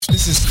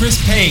This is Chris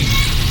Payne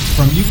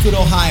from Euclid,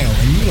 Ohio,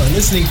 and you are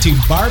listening to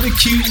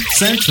Barbecue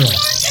Central.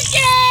 Let's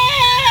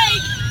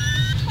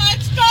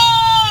go!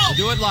 We'll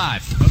do it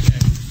live. Okay.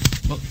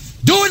 Well,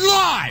 do it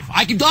live!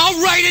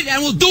 I'll write it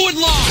and we'll do it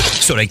live!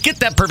 So to get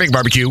that perfect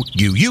barbecue,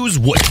 you use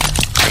wood.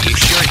 Are you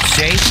sure it's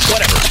safe?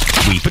 Whatever.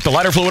 We put the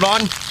lighter fluid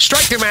on,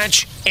 strike the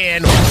match,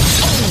 and...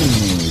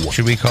 Oh!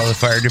 Should we call the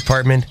fire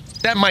department?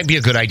 That might be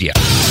a good idea.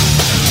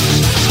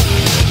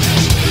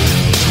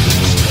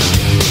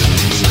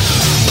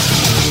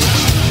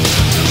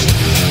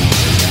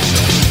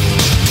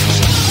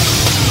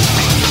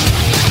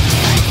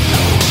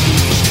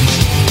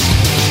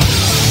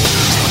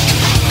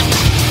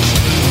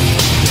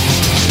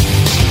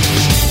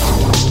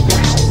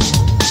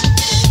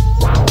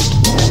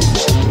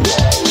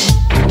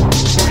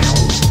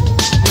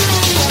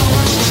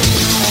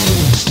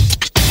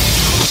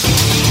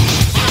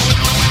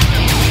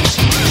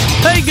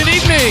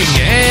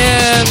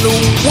 And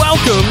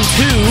welcome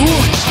to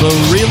the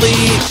really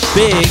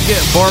big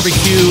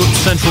Barbecue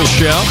Central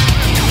show.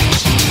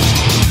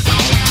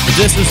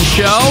 This is a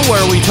show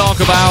where we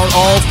talk about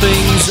all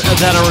things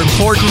that are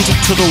important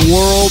to the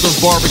world of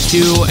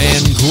barbecue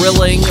and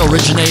grilling,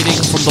 originating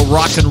from the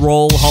Rock and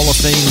Roll Hall of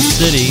Fame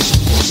city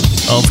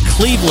of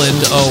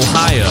Cleveland,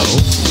 Ohio,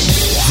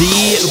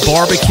 the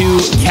barbecue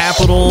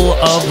capital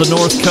of the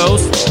North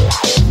Coast.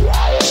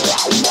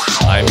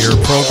 I'm your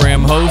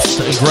program host,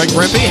 Greg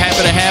Rempe.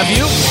 Happy to have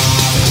you.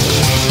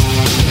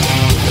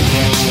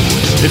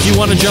 If you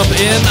want to jump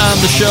in on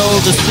the show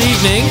this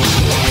evening,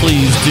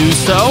 please do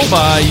so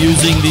by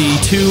using the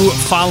two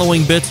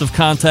following bits of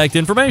contact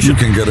information. You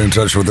can get in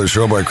touch with the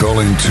show by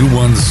calling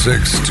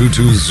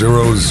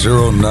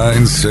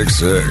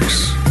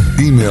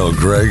 216-220-0966. Email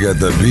Greg at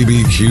the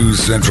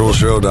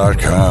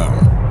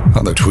bbqcentralshow.com.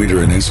 On the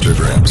Twitter and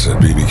Instagrams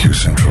at BBQ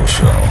Central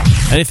Show.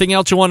 Anything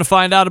else you want to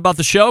find out about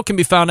the show can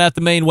be found at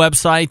the main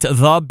website,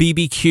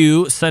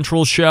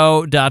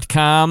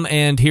 thebbqcentralshow.com.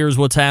 And here's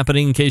what's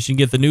happening in case you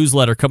get the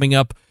newsletter coming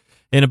up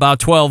in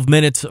about 12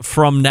 minutes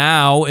from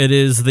now. It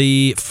is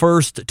the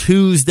first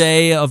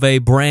Tuesday of a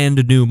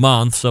brand new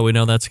month, so we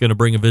know that's going to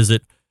bring a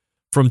visit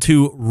from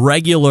two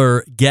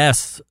regular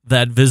guests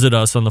that visit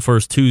us on the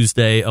first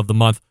Tuesday of the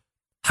month.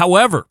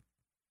 However,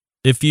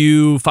 if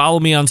you follow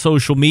me on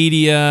social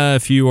media,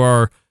 if you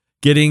are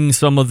getting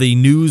some of the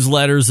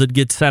newsletters that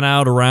get sent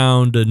out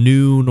around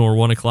noon or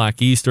 1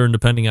 o'clock Eastern,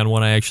 depending on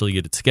when I actually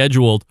get it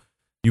scheduled,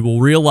 you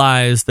will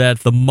realize that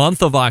the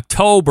month of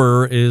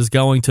October is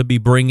going to be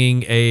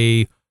bringing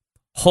a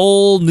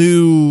whole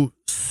new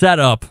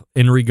setup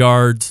in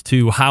regards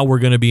to how we're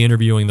going to be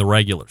interviewing the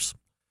regulars.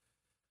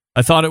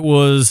 I thought it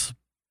was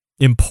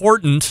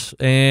important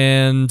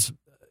and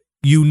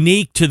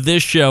unique to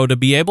this show to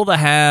be able to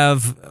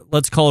have,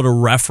 let's call it a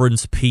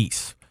reference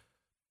piece,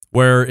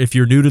 where if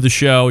you're new to the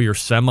show, you're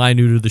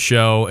semi-new to the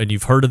show, and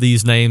you've heard of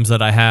these names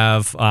that I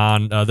have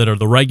on that are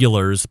the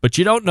regulars, but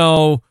you don't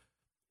know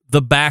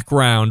the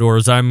background, or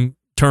as I'm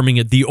terming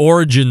it, the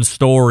origin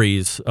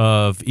stories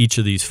of each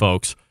of these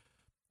folks.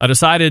 I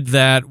decided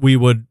that we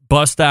would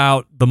bust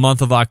out the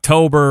month of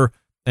October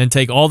and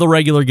take all the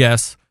regular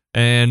guests,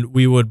 and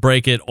we would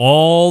break it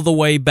all the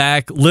way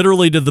back,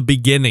 literally to the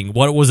beginning.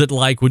 What was it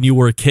like when you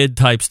were a kid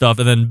type stuff,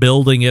 and then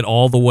building it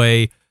all the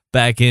way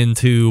back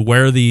into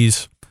where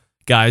these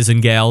guys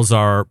and gals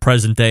are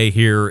present day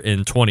here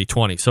in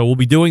 2020. So we'll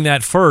be doing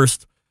that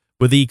first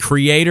with the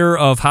creator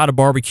of How to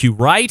Barbecue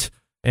Right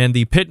and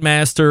the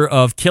pitmaster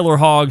of Killer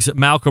Hogs,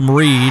 Malcom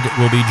Reed,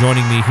 will be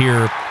joining me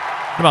here in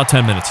about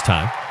 10 minutes'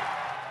 time.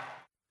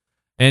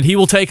 And he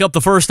will take up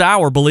the first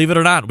hour, believe it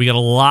or not. We got a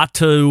lot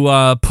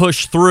to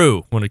push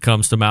through when it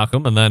comes to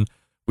Malcom, and then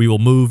we will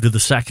move to the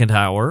second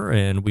hour,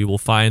 and we will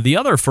find the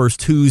other first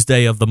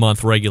Tuesday of the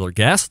month regular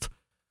guest.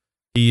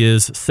 He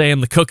is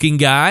Sam the Cooking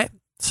Guy,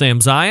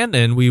 Sam Zion,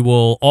 and we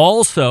will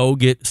also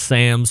get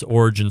Sam's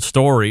origin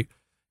story.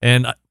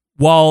 And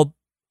while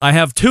I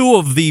have two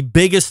of the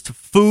biggest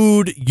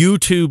food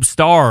YouTube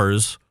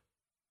stars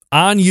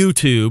on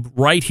YouTube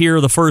right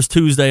here the first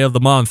Tuesday of the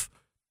month,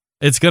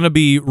 it's going to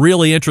be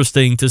really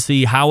interesting to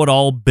see how it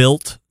all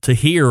built to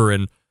here.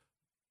 And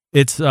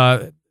it's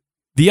the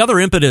other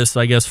impetus,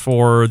 I guess,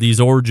 for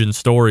these origin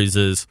stories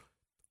is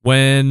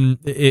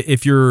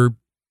if you're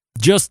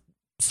just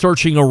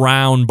searching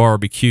around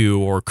barbecue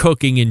or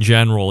cooking in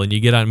general, and you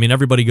get on, I mean,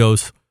 everybody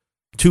goes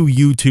to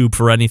YouTube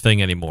for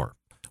anything anymore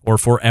or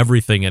for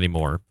everything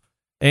anymore.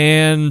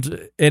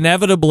 And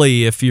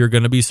inevitably, if you're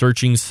going to be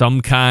searching some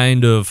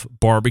kind of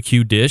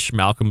barbecue dish,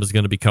 Malcom is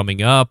going to be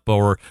coming up.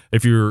 Or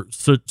if you're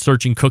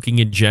searching cooking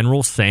in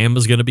general, Sam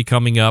is going to be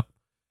coming up.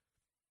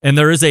 And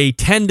there is a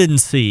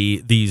tendency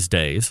these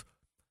days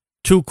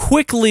to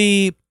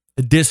quickly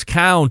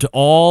discount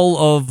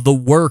all of the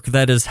work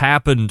that has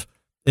happened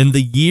in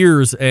the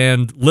years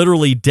and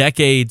literally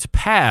decades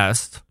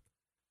past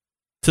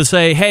to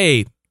say,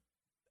 hey,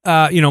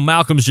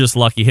 Malcolm's just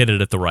lucky, hit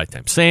it at the right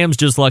time. Sam's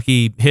just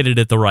lucky, hit it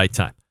at the right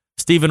time.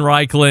 Stephen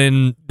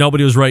Reichlin,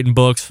 nobody was writing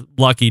books,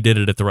 lucky, did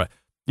it at the right.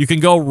 You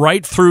can go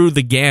right through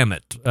the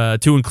gamut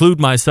to include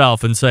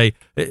myself and say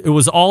it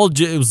was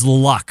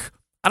luck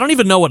I don't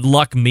even know what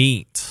luck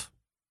means.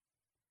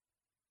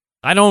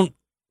 I don't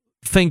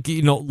think,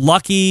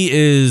 lucky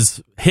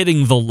is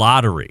hitting the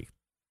lottery.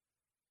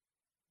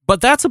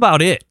 But that's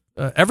about it.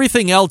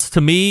 Everything else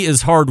to me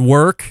is hard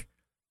work.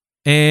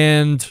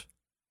 And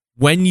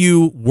when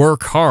you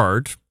work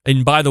hard,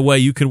 and by the way,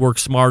 you can work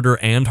smarter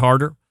and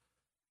harder,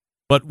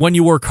 but when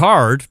you work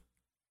hard,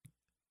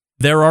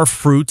 there are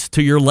fruits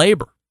to your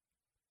labor.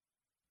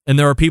 And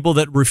there are people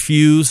that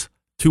refuse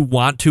to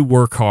want to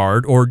work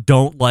hard or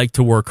don't like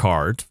to work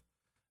hard,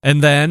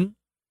 and then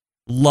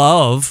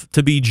love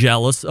to be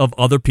jealous of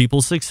other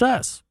people's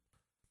success.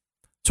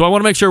 So I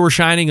want to make sure we're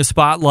shining a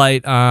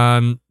spotlight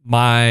on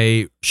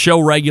my show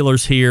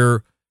regulars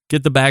here,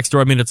 get the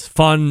backstory. I mean, it's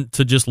fun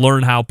to just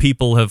learn how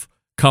people have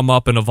come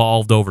up and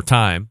evolved over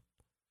time.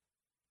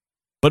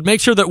 But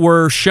make sure that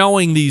we're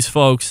showing these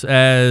folks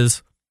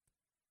as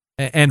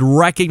and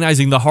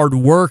recognizing the hard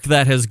work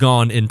that has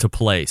gone into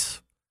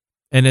place.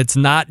 And it's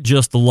not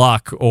just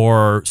luck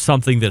or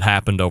something that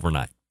happened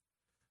overnight.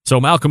 So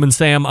Malcolm and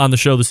Sam on the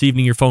show this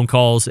evening, your phone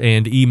calls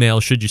and email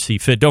should you see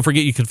fit. Don't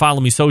forget you can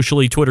follow me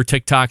socially, Twitter,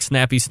 TikTok,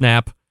 Snappy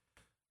Snap,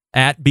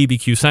 at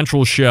BBQ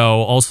Central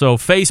Show. Also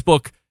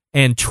Facebook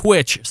and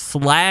Twitch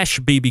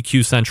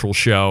 /BBQ Central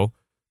Show.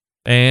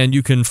 And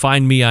you can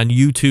find me on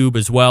YouTube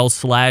as well,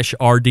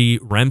 /RD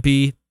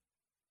Rempe.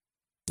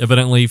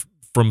 Evidently,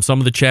 from some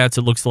of the chats,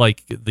 it looks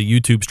like the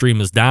YouTube stream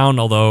is down,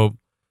 although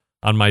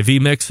on my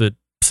vMix, it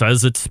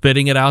says it's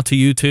spitting it out to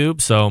YouTube.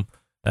 So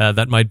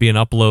that might be an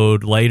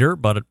upload later,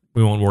 but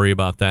we won't worry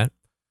about that.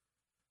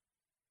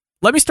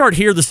 Let me start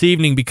here this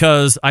evening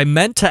because I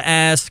meant to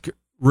ask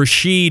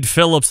Rashid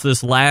Phillips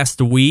this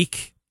last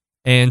week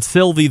and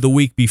Sylvie the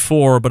week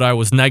before, but I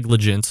was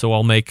negligent, so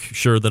I'll make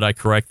sure that I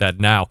correct that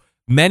now.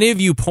 Many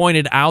of you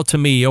pointed out to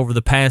me over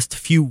the past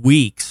few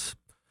weeks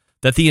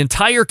that the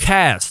entire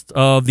cast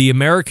of the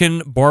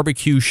American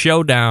Barbecue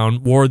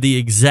Showdown wore the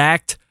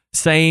exact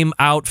same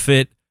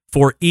outfit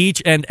for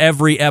each and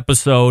every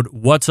episode.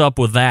 What's up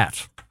with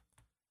that?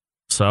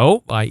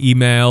 So I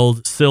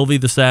emailed Sylvie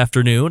this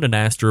afternoon and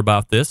asked her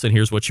about this, and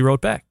here's what she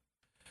wrote back.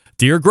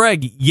 Dear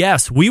Greg,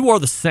 yes, we wore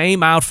the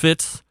same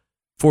outfits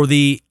for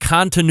the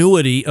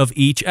continuity of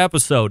each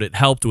episode. It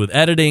helped with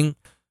editing.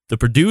 The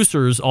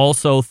producers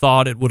also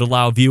thought it would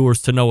allow viewers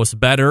to know us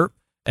better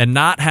and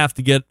not have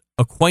to get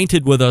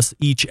acquainted with us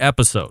each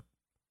episode.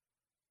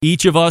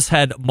 Each of us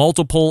had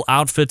multiple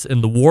outfits in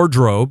the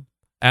wardrobe.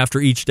 After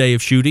each day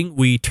of shooting,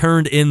 we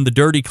turned in the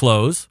dirty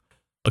clothes.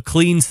 A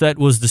clean set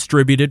was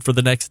distributed for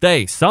the next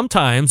day.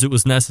 Sometimes it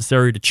was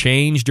necessary to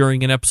change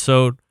during an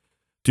episode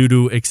due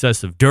to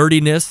excessive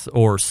dirtiness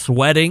or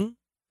sweating.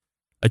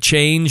 A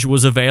change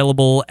was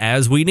available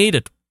as we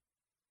needed.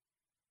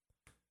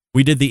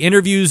 We did the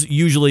interviews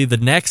usually the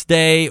next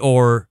day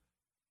or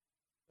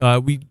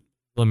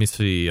let me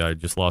see, I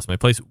just lost my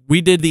place.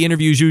 We did the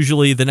interviews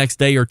usually the next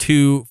day or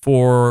two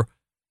for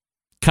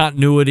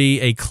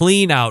continuity. A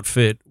clean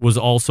outfit was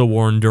also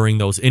worn during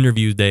those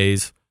interview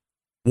days.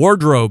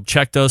 Wardrobe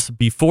checked us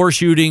before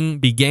shooting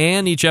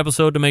began each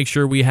episode to make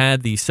sure we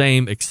had the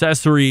same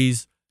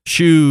accessories,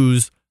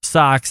 shoes,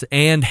 socks,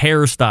 and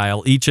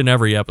hairstyle each and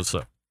every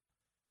episode.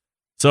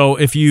 So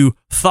if you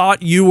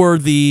thought you were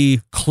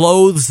the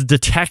clothes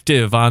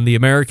detective on the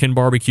American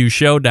Barbecue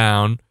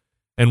Showdown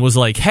and was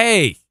like,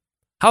 hey,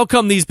 how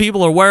come these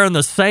people are wearing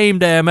the same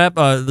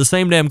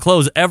damn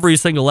clothes every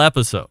single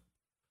episode?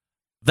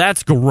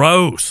 That's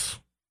gross.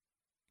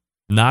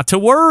 Not to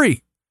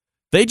worry.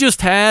 They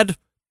just had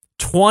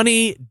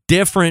 20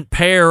 different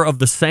pair of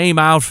the same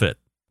outfit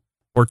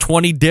or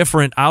 20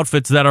 different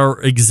outfits that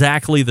are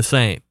exactly the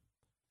same.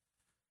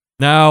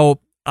 Now,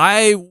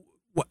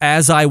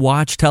 as I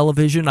watch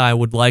television, I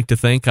would like to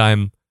think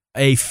I'm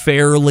a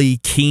fairly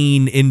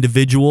keen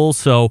individual.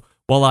 So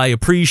while I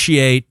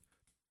appreciate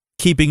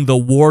keeping the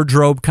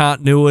wardrobe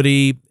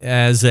continuity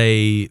as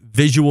a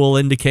visual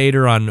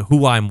indicator on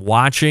who I'm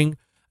watching,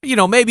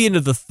 maybe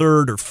into the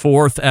third or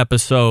fourth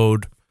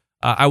episode,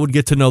 I would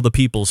get to know the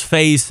people's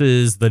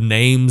faces, the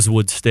names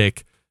would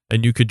stick,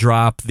 and you could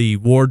drop the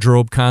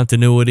wardrobe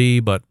continuity,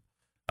 but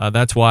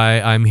that's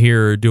why I'm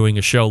here doing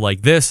a show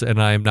like this,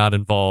 and I'm not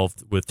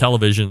involved with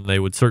television. They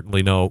would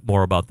certainly know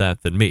more about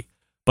that than me.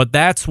 But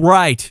that's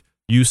right.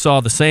 You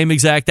saw the same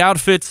exact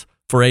outfits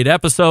for 8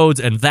 episodes,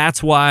 and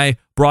that's why,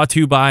 brought to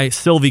you by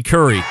Sylvie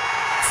Curry,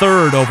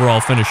 3rd overall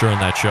finisher in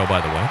that show,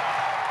 by the way.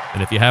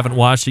 And if you haven't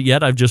watched it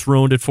yet, I've just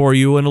ruined it for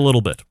you in a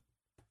little bit.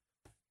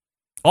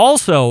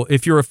 Also,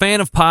 if you're a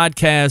fan of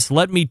podcasts,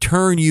 let me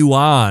turn you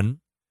on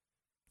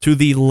to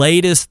the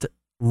latest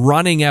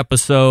running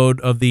episode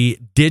of the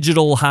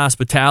Digital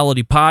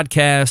Hospitality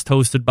Podcast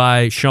hosted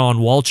by Sean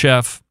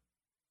Walchef.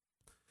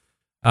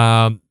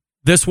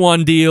 This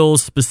one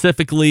deals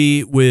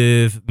specifically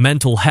with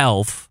mental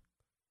health,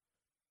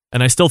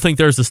 and I still think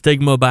there's a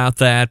stigma about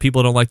that.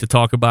 People don't like to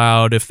talk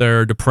about if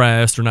they're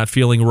depressed or not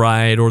feeling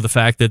right, or the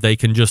fact that they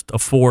can just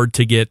afford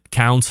to get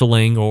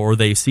counseling or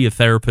they see a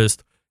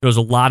therapist. There's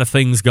a lot of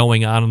things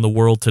going on in the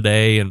world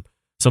today, and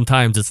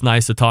sometimes it's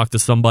nice to talk to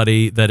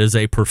somebody that is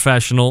a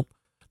professional.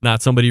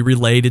 not somebody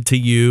related to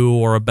you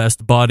or a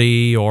best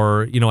buddy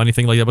or,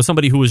 anything like that, but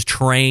somebody who is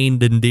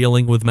trained in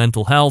dealing with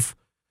mental health.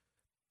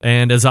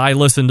 And as I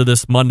listened to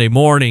this Monday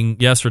morning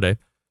yesterday,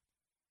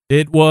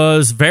 it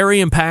was very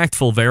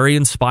impactful, very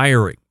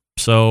inspiring.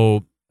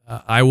 So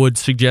I would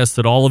suggest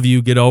that all of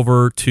you get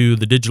over to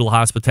the Digital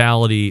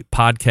Hospitality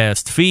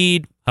podcast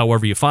feed,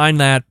 however you find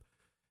that,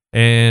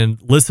 and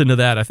listen to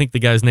that. I think the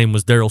guy's name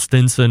was Daryl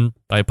Stinson.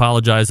 I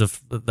apologize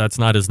if that's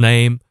not his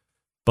name,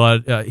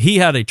 but he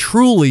had a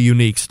truly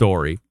unique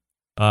story,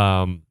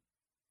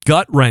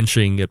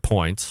 gut-wrenching at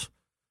points,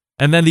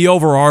 and then the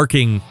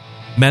overarching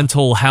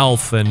mental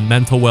health and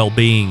mental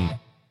well-being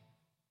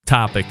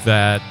topic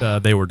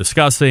that they were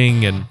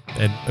discussing and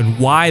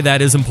why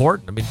that is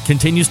important. I mean, it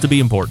continues to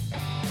be important.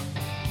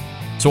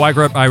 So I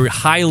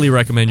highly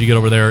recommend you get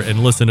over there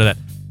and listen to that.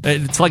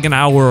 It's like an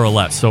hour or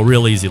less, so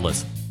real easy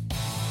listen.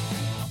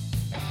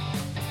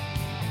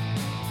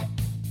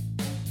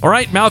 All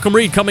right, Malcom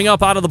Reed coming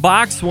up out of the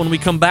box. When we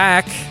come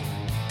back,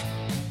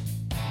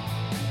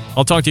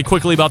 I'll talk to you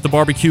quickly about the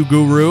barbecue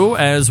guru.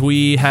 As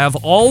we have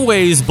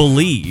always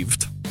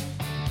believed,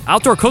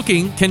 outdoor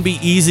cooking can be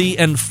easy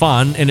and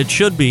fun, and it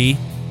should be.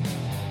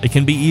 It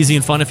can be easy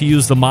and fun if you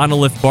use the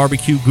Monolith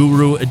Barbecue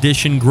Guru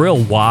Edition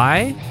grill.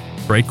 Why?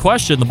 Great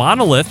question. The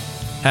Monolith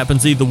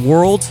happens to be the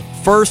world's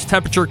first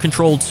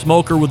temperature-controlled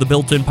smoker with a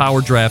built-in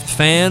power draft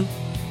fan.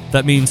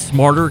 That means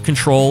smarter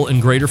control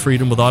and greater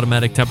freedom with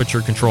automatic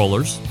temperature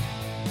controllers.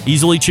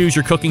 Easily choose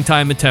your cooking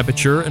time and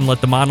temperature and let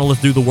the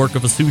Monolith do the work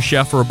of a sous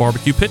chef or a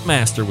barbecue pit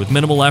master. With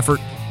minimal effort,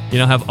 you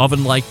now have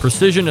oven-like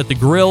precision at the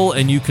grill,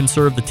 and you can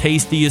serve the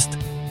tastiest,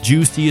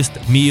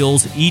 juiciest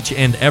meals each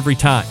and every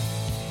time.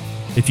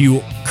 If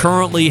you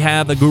currently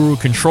have a Guru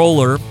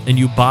controller and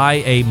you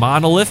buy a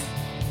Monolith,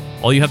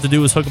 all you have to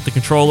do is hook up the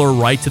controller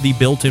right to the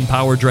built-in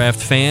power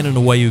draft fan, and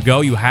away you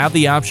go. You have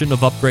the option of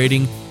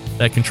upgrading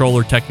that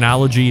controller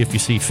technology if you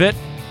see fit.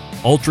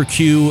 Ultra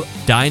Q,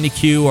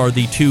 DynaQ are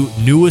the two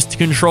newest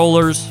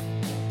controllers.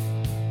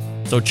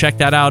 So check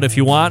that out if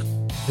you want.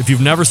 If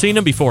you've never seen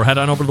them before, head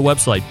on over to the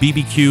website,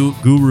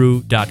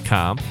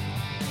 bbqguru.com.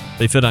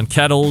 They fit on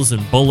kettles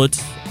and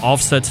bullets,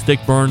 offset stick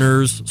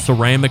burners,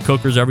 ceramic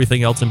cookers,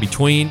 everything else in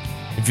between.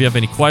 If you have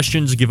any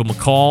questions, give them a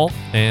call,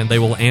 and they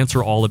will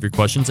answer all of your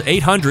questions.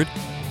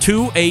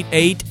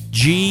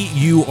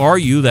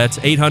 800-288-GURU. That's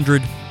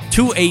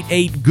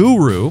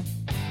 800-288-GURU.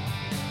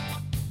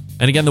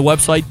 And again, the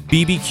website,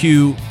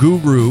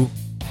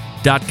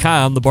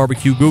 bbqguru.com. The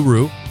Barbecue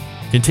Guru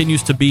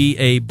continues to be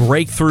a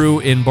breakthrough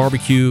in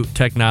barbecue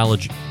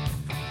technology.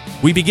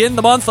 We begin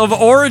the month of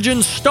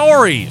Origin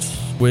Stories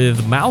with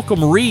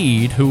Malcom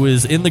Reed, who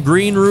is in the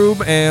green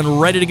room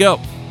and ready to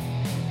go.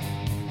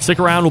 Stick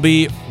around. We'll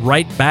be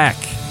right back.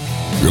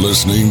 You're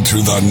listening to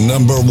the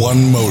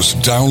 #1 most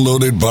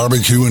downloaded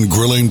barbecue and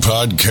grilling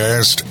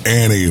podcast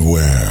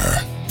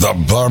anywhere. The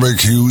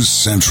Barbecue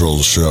Central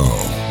Show.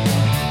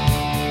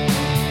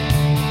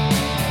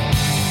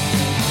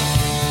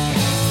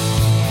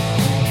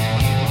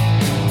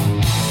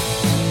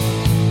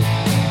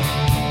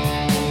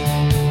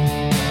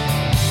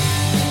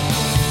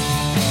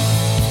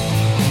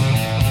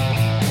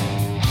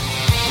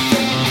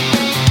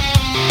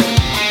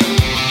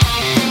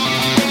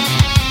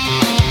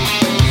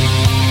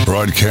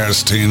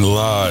 Broadcasting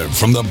live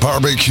from the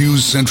Barbecue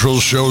Central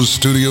Show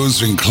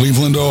studios in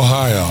Cleveland,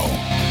 Ohio.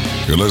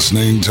 You're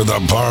listening to the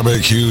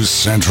Barbecue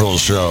Central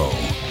Show.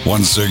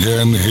 Once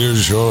again,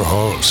 here's your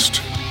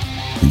host,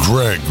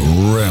 Greg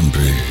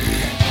Rempe.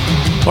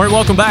 All right,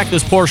 welcome back.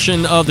 This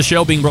portion of the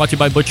show being brought to you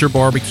by Butcher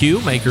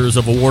Barbecue, makers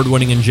of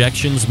award-winning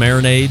injections,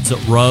 marinades,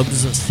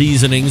 rubs,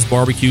 seasonings,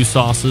 barbecue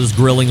sauces,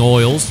 grilling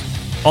oils.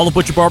 All the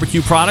Butcher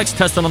Barbecue products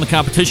tested on the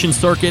competition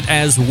circuit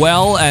as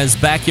well as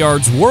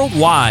backyards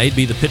worldwide.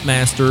 Be the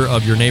pitmaster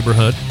of your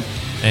neighborhood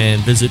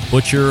and visit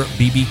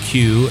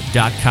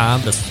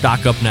butcherbbq.com to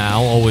stock up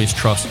now. Always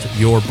trust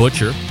your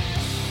butcher.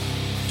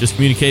 Just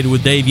communicated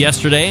with Dave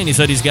yesterday, and he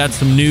said he's got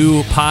some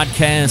new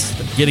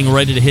podcasts getting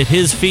ready to hit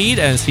his feed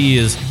as he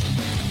is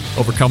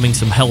overcoming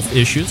some health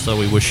issues. So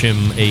we wish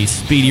him a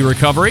speedy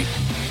recovery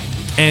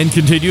and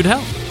continued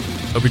health.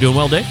 Hope you're doing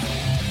well, Dave.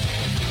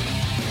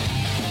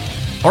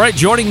 All right,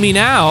 joining me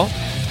now,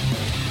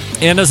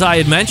 and as I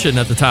had mentioned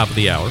at the top of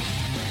the hour,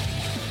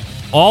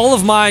 all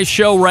of my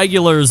show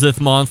regulars this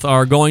month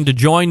are going to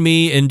join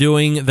me in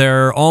doing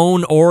their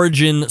own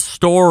origin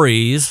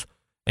stories,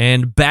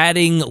 and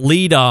batting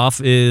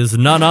leadoff is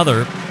none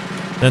other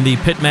than the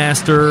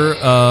pitmaster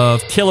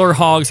of Killer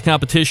Hogs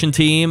competition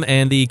team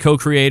and the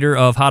co-creator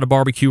of How to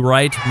Barbecue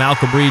Right.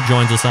 Malcom Reed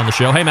joins us on the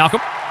show. Hey,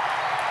 Malcom.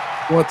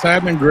 What's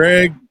happening,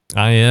 Greg?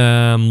 I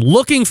am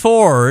looking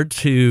forward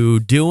to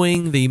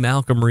doing the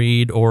Malcom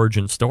Reed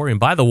origin story.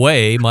 And by the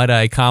way, might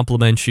I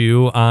compliment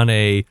you on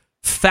a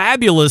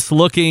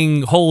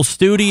fabulous-looking whole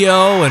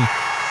studio, and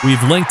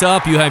we've linked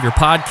up. You have your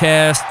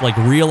podcast, like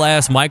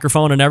real-ass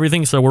microphone and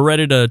everything, so we're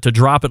ready to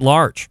drop it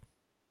large.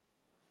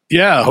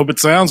 Yeah, I hope it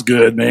sounds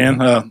good, man.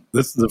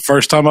 This is the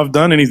first time I've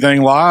done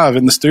anything live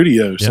in the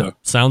studio. So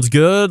Sounds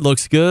good,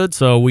 looks good,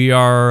 so we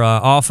are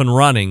off and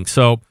running.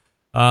 So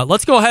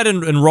Let's go ahead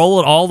and roll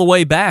it all the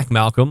way back,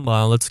 Malcolm.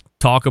 Let's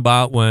talk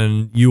about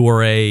when you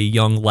were a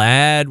young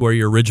lad, where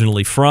you're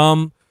originally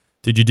from.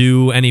 Did you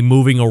do any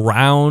moving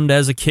around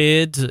as a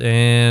kid?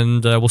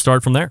 And we'll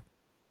start from there.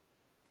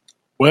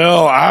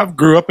 Well, I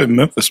grew up in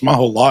Memphis my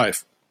whole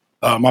life.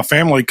 My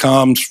family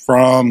comes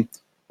from,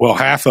 well,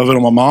 half of it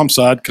on my mom's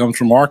side comes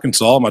from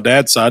Arkansas. My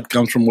dad's side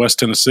comes from West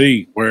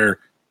Tennessee, where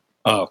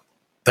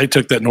they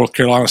took that North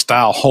Carolina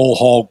style whole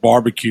hog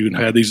barbecue and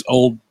had these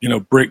old,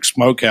 brick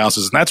smokehouses.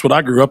 And that's what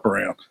I grew up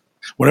around.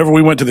 Whenever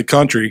we went to the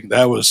country,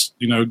 that was,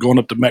 going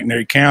up to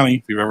McNairy County.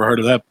 If you've ever heard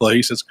of that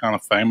place, it's kind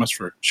of famous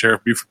for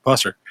Sheriff Buford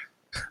Pusser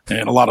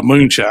and a lot of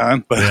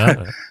moonshine. But,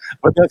 Yeah.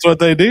 but that's what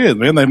they did,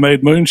 man. They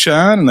made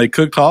moonshine and they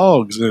cooked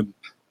hogs.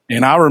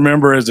 And I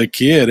remember as a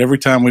kid, every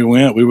time we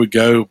went, we would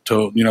go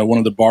to, one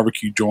of the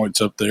barbecue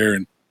joints up there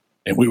and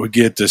we would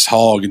get this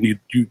hog and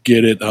you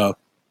get it,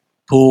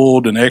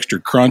 pulled and extra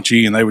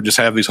crunchy, and they would just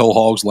have these whole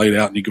hogs laid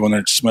out, and you go in there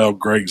and it smelled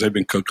great because they've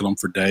been cooking them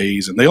for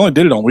days. And they only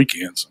did it on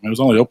weekends. It was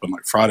only open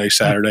like Friday,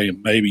 Saturday,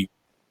 and maybe a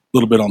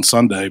little bit on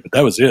Sunday, but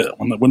that was it.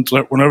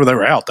 Whenever they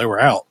were out, they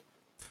were out.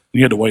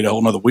 You had to wait a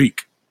whole nother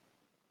week.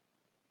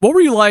 What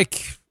were you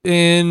like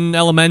in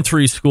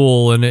elementary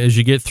school, and as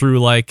you get through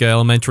like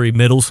elementary,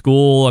 middle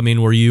school? I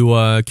mean, were you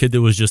a kid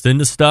that was just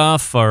into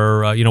stuff,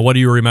 or what do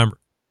you remember?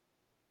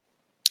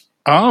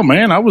 Oh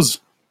man, I was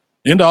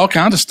into all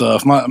kinds of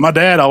stuff. My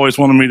dad always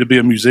wanted me to be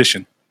a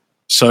musician.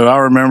 So I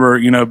remember,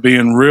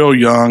 being real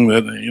young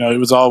that, it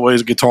was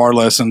always guitar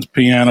lessons,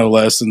 piano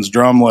lessons,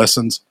 drum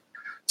lessons,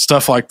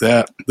 stuff like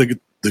that. The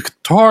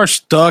guitar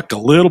stuck a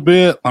little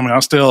bit. I mean, I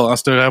still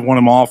have one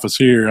in my office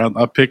here.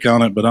 I pick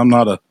on it, but I'm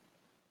not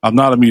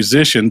a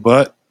musician,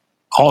 but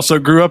also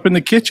grew up in the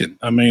kitchen.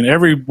 I mean,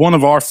 every one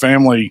of our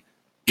family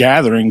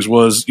gatherings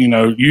was,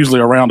 usually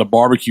around a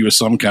barbecue of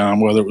some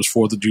kind, whether it was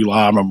 4th of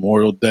July,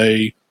 Memorial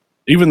Day.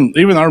 Even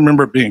I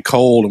remember it being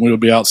cold and we would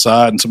be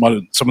outside and some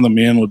of the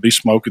men would be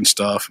smoking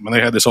stuff. I mean, they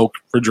had this old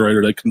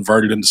refrigerator they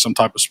converted into some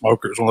type of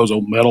smoker. It was one of those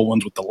old metal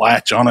ones with the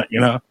latch on it,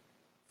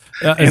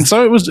 And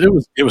so it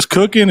was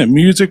cooking and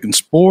music and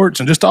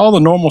sports and just all the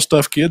normal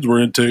stuff kids were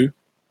into.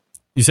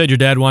 You said your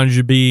dad wanted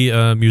you to be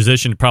a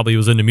musician. Probably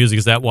was into music.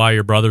 Is that why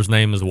your brother's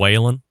name is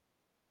Waylon?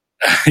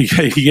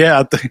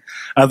 Yeah,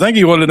 I think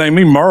he wanted to name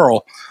me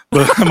Merle,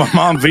 but my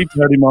mom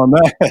vetoed him on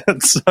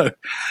that.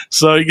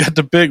 So he got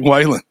the big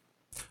Waylon.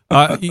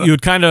 You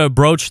had kind of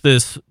broached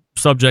this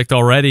subject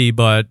already,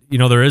 but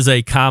there is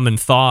a common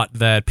thought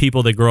that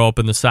people that grow up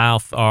in the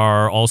South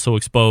are also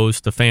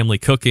exposed to family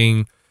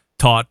cooking,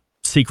 taught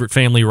secret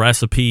family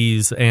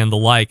recipes, and the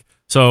like.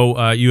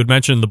 So you had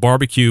mentioned the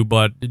barbecue,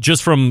 but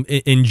just from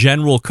in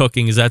general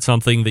cooking, is that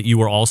something that you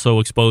were also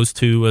exposed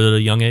to at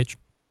a young age?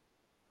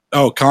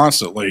 Oh,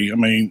 constantly. I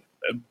mean,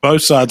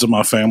 both sides of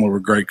my family were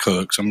great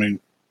cooks. I mean,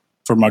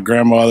 from my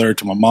grandmother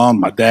to my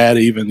mom, my dad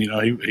even,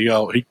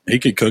 he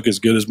could cook as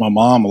good as my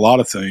mom, a lot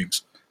of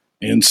things.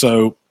 And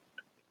so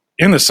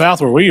in the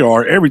South where we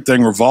are,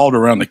 everything revolved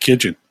around the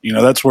kitchen.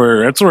 That's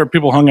where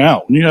people hung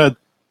out. When you had,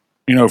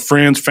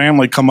 friends,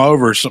 family come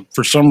over,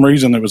 for some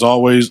reason it was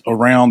always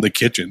around the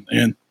kitchen.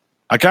 And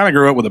I kind of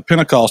grew up with a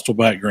Pentecostal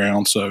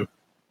background. So,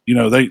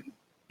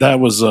 that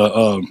was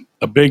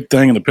a big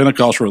thing in the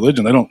Pentecostal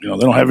religion. They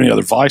don't have any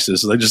other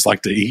vices. So they just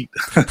like to eat.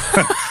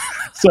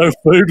 So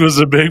food was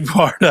a big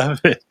part of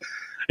it,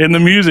 and the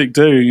music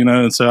too,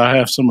 and so I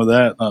have some of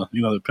that,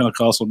 the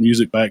Pentecostal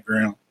music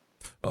background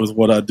with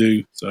what I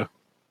do. So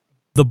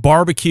the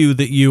barbecue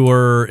that you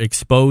were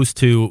exposed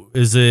to,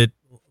 is it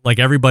like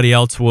everybody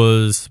else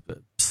was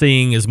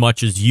seeing as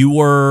much as you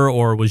were,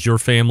 or was your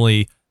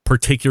family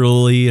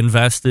particularly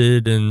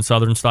invested in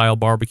Southern style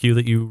barbecue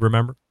that you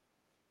remember?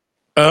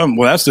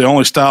 Well, that's the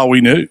only style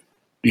we knew.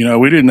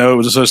 We didn't know it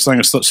was a such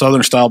thing as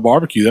Southern style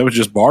barbecue. That was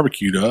just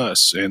barbecue to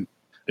us. And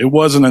it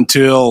wasn't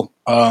until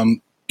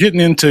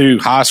getting into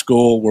high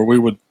school where we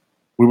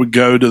would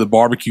go to the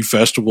barbecue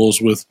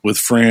festivals with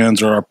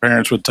friends, or our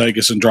parents would take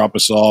us and drop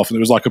us off. And it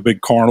was like a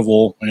big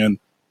carnival. And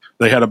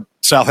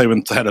South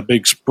Haven had a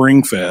big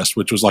Spring Fest,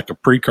 which was like a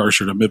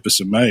precursor to Memphis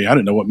in May. I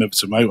didn't know what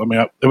Memphis in May. I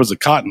mean, it was a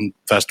cotton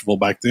festival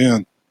back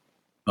then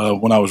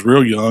when I was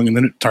real young, and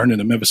then it turned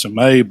into Memphis in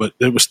May, but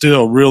it was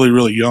still really,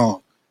 really young.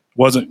 It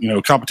wasn't,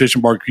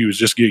 competition barbecue was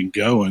just getting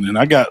going, and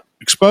I got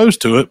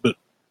exposed to it, but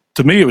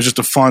to me, it was just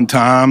a fun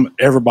time.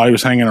 Everybody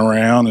was hanging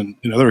around, and,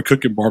 they were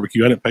cooking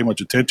barbecue. I didn't pay much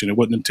attention. It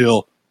wasn't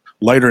until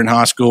later in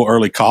high school,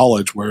 early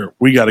college, where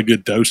we got a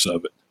good dose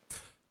of it.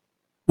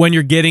 When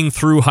you're getting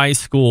through high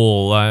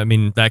school, I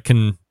mean, that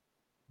can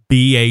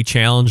be a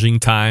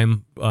challenging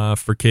time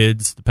for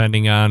kids,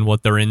 depending on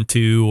what they're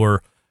into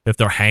or if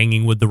they're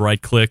hanging with the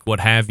right clique, what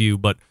have you.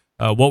 But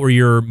what were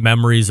your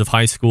memories of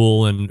high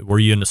school, and were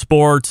you into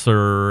sports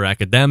or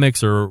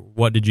academics, or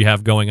what did you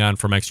have going on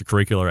from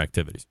extracurricular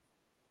activities?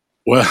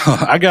 Well,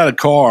 I got a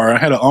car. I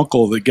had an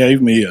uncle that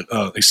gave me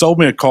he sold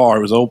me a car.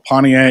 It was an old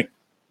Pontiac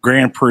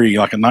Grand Prix,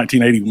 like in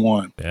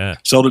 1981. Yeah.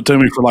 Sold it to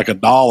me for like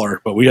 $1,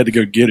 but we had to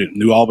go get it in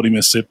New Albany,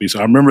 Mississippi. So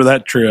I remember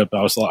that trip.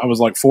 I was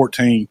like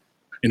 14,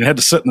 and it had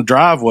to sit in the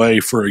driveway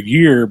for a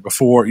year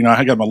before,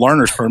 I got my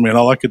learner's permit.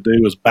 All I could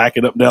do was back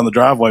it up and down the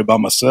driveway by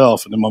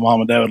myself, and then my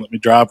mom and dad would let me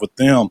drive with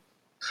them.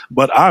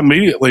 But I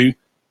immediately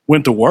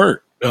went to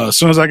work. As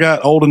soon as I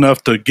got old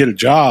enough to get a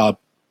job,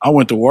 I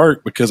went to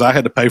work because I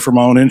had to pay for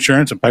my own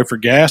insurance and pay for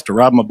gas to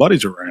ride my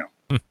buddies around.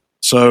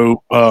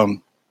 So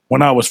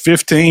when I was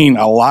 15,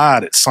 I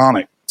lied at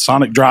Sonic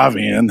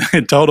Drive-In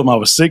and told them I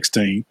was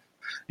 16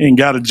 and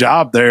got a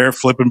job there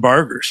flipping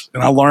burgers.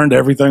 And I learned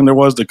everything there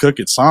was to cook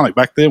at Sonic.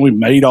 Back then, we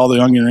made all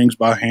the onion rings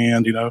by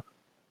hand,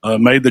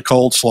 made the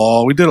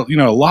coleslaw. We did,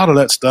 a lot of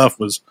that stuff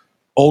was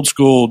old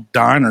school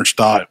diner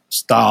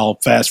style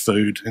fast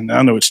food. And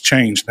I know it's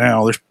changed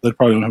now. They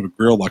probably don't have a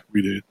grill like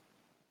we did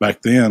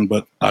back then,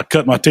 but I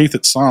cut my teeth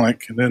at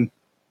Sonic, and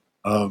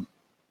then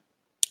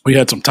we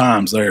had some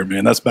times there,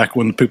 man. That's back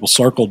when people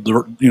circled,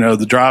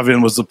 the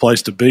drive-in was the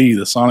place to be.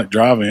 The Sonic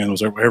drive-in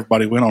was where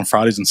everybody went on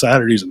Fridays and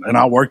Saturdays, and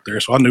I worked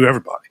there, so I knew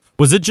everybody.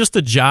 Was it just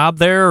a job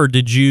there, or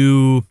did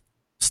you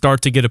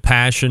start to get a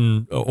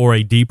passion or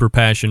a deeper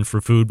passion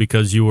for food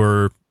because you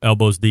were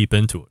elbows deep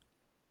into it?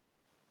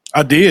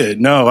 I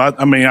did. No,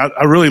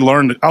 I really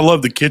learned. I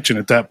loved the kitchen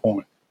at that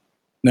point.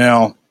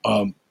 Now,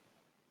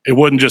 it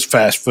wasn't just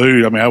fast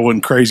food. I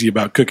wasn't crazy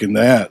about cooking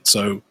that.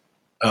 So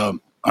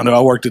I know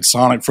I worked at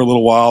Sonic for a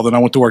little while. Then I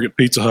went to work at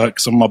Pizza Hut.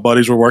 Some of my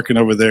buddies were working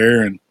over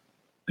there, and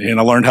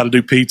I learned how to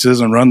do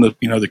pizzas and run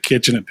the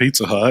kitchen at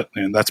Pizza Hut.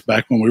 And that's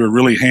back when we were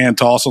really hand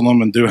tossing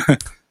them and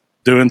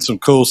doing some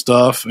cool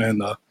stuff.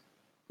 And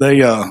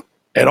they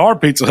at our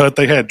Pizza Hut,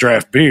 they had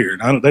draft beer.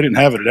 They didn't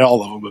have it at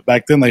all of them, but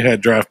back then they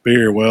had draft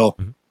beer. Well,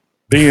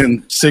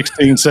 being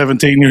 16,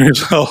 17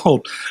 years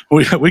old,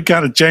 we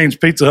kind of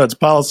changed Pizza Hut's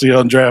policy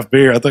on draft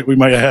beer. I think we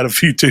may have had a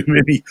few too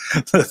many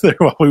there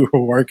while we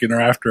were working or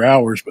after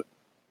hours, but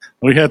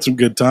we had some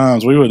good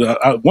times. We would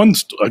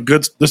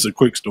this is a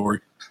quick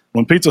story.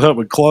 When Pizza Hut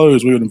would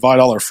close, we would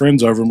invite all our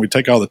friends over, and we'd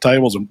take all the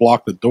tables and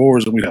block the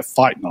doors, and we'd have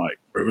fight night.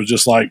 It was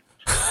just like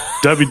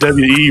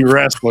WWE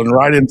wrestling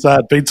right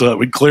inside Pizza Hut.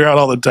 We'd clear out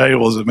all the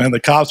tables, and man, the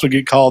cops would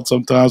get called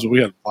sometimes, but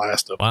we had a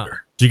blast up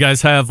there. Do you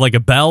guys have like a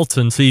belt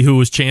and see who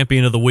was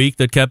champion of the week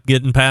that kept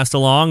getting passed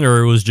along,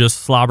 or it was just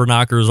slobber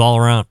knockers all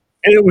around?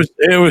 It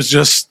was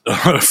just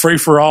free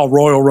for all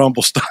Royal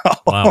Rumble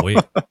style. Wow,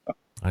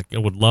 I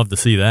would love to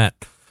see that.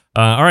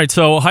 All right,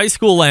 so high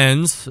school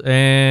ends,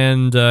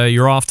 and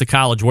you're off to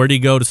college. Where do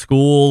you go to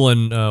school,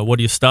 and what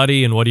do you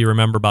study, and what do you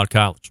remember about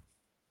college?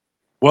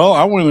 Well,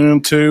 I went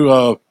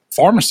into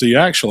pharmacy,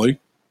 actually,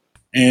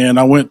 and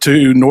I went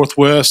to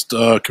Northwest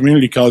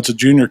Community College, a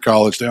junior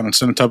college down in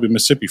Senatobia,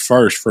 Mississippi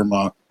first for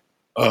my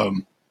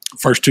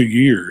first 2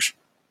 years.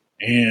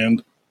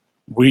 And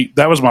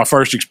that was my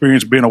first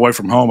experience being away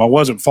from home. I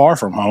wasn't far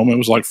from home. It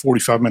was like a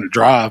 45-minute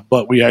drive,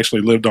 but we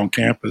actually lived on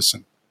campus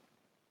and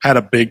had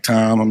a big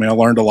time. I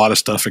learned a lot of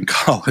stuff in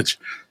college.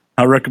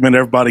 I recommend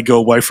everybody go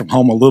away from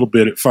home a little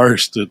bit at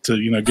first to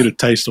get a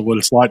taste of what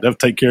it's like to have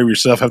to take care of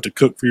yourself, have to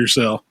cook for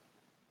yourself.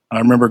 I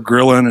remember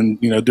grilling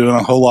and, doing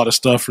a whole lot of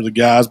stuff for the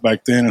guys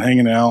back then and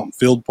hanging out and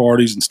field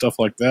parties and stuff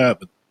like that.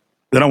 But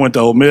then I went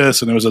to Ole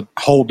Miss, and it was a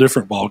whole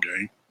different ball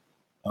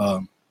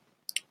game.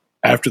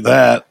 After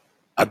that,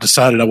 I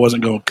decided I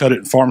wasn't going to cut it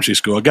in pharmacy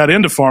school. I got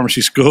into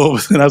pharmacy school,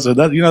 but then I said,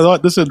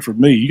 this isn't for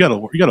me. You got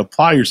to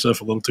apply yourself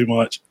a little too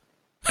much.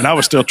 And I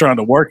was still trying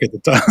to work at the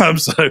time.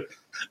 So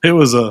it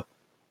was that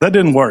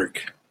didn't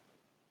work.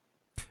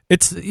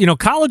 It's,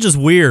 college is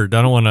weird.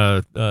 I don't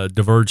want to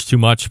diverge too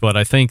much, but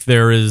I think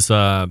there is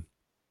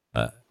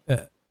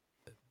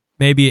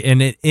maybe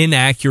an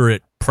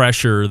inaccurate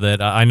pressure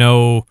that I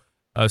know.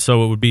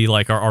 So it would be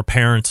like our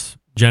parents'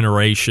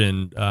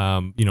 generation,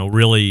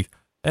 really.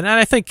 And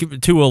I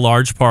think to a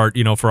large part,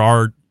 for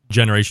our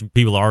generation,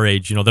 people our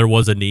age, there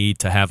was a need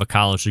to have a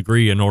college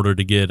degree in order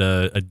to get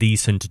a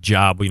decent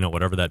job,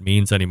 whatever that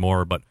means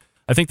anymore. But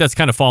I think that's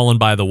kind of fallen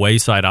by the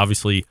wayside.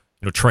 Obviously,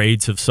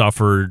 trades have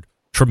suffered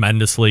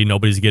tremendously.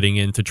 Nobody's getting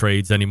into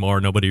trades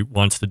anymore. Nobody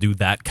wants to do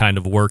that kind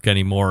of work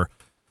anymore.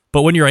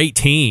 But when you're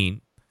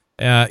 18,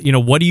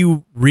 what do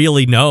you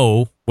really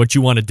know what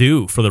you want to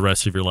do for the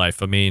rest of your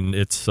life?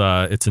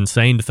 It's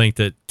insane to think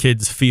that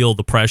kids feel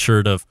the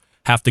pressure to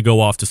have to go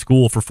off to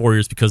school for 4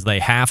 years because they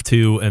have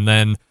to, and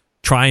then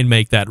try and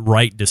make that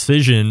right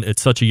decision at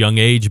such a young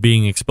age,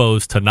 being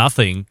exposed to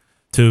nothing,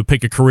 to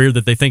pick a career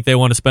that they think they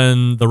want to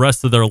spend the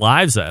rest of their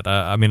lives at.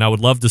 I would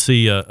love to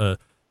see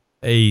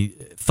a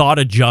thought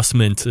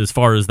adjustment as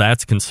far as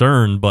that's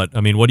concerned. But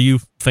what do you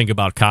think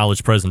about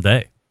college present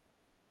day?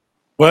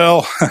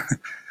 Well,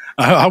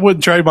 I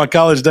wouldn't trade my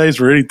college days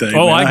for anything.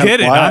 Oh, man. I get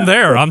it. I'm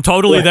there. I'm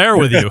totally there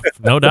with you.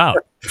 No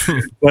doubt.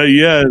 But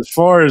yeah, as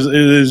far as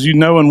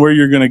knowing where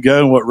you're going to go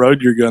and what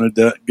road you're going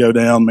to go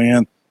down,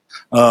 man,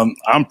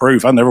 I'm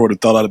proof. I never would have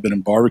thought I'd have been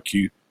in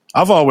barbecue.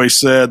 I've always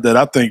said that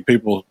I think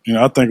people,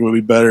 I think it would be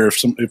better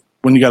if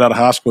when you got out of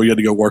high school, you had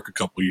to go work a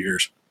couple of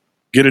years,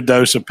 get a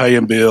dose of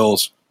paying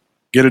bills,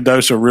 get a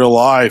dose of real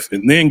life,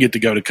 and then get to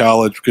go to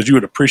college, because you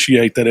would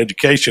appreciate that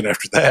education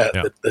after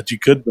that, that you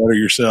could better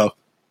yourself.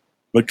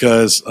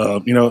 Because,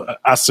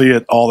 I see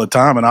it all the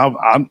time, and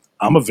I'm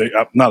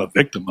not a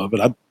victim of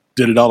it.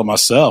 did it all to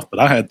myself. But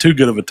I had too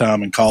good of a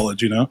time in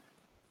college, and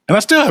I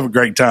still have a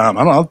great time.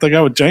 I don't think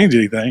I would change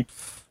anything.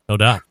 No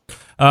doubt.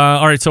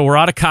 All right, so we're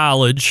out of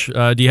college.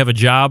 Do you have a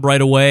job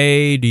right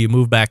away? Do you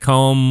move back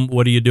home?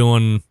 What are you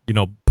doing,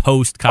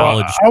 post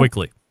college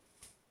quickly?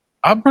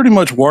 I pretty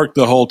much worked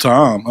the whole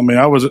time. I mean,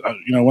 I was,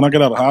 when I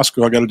got out of high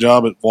school, I got a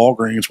job at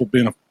Walgreens,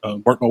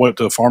 worked my way up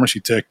to a pharmacy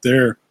tech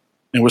there,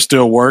 and was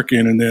still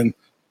working. And then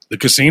the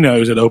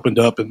casinos had opened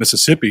up in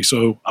Mississippi,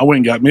 so I went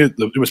and got me.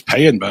 It was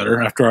paying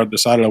better after I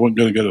decided I wasn't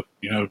going to go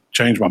to,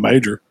 change my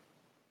major,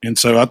 and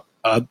so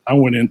I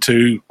went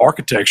into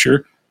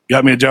architecture.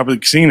 Got me a job at the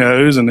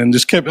casinos, and then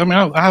just kept. I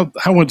mean,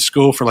 I went to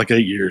school for like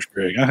 8 years,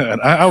 Greg.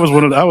 I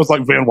was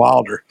like Van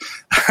Wilder.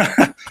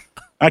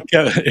 I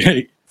kept,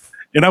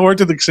 and I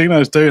worked at the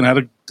casinos too, and had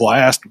a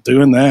blast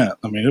doing that.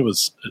 I mean,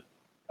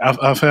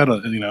 I've had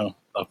a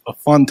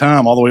fun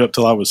time all the way up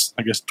till I was,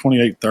 I guess,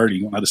 28,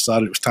 30 when I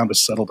decided it was time to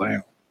settle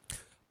down.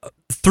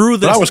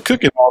 But I was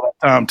cooking all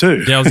that time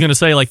too. Yeah, I was going to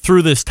say, like,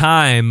 through this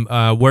time,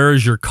 where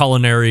is your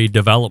culinary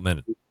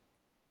development?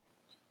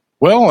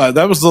 Well,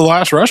 that was the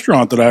last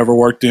restaurant that I ever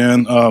worked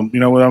in.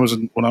 When I was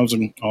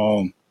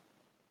in,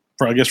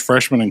 I guess,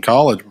 freshman in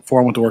college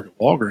before I went to work at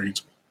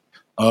Walgreens.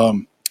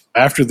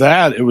 After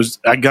that,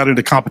 I got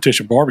into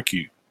competition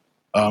barbecue.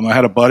 I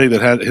had a buddy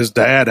that his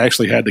dad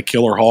actually had the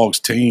Killer Hogs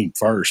team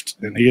first,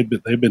 and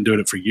they'd been doing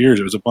it for years.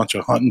 It was a bunch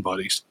of hunting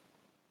buddies,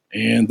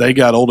 and they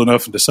got old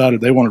enough and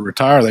decided they wanted to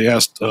retire. They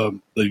asked the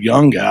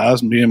young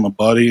guys, me and my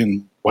buddy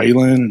and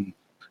Waylon, and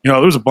there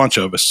was a bunch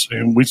of us,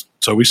 and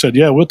we said,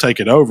 yeah, we'll take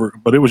it over.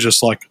 But it was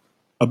just like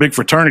a big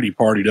fraternity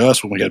party to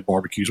us when we had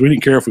barbecues. We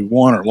didn't care if we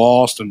won or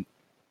lost, and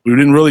we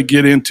didn't really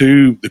get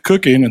into the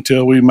cooking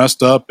until we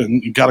messed up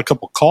and got a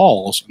couple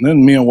calls. And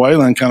then me and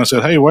Waylon kind of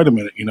said, hey, wait a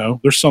minute,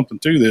 there's something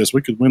to this.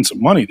 We could win some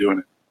money doing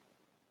it.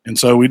 And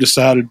so we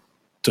decided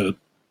to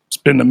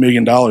spend $1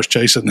 million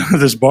chasing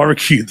this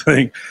barbecue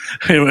thing.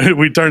 And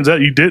it turns out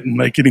you didn't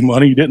make any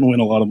money. You didn't win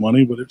a lot of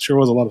money, but it sure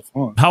was a lot of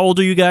fun. How old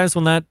are you guys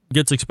when that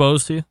gets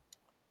exposed to you?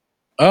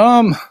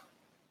 I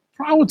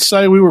would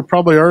say we were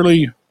probably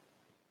early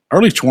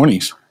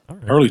 20s. Right.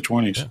 Early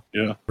 20s,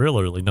 yeah. Real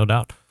early, no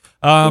doubt.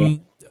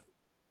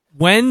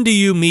 When do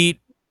you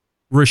meet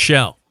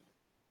Rochelle?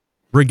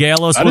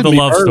 Regale us with a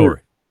love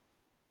story.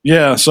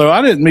 Yeah, so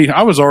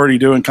I was already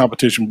doing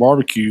competition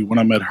barbecue when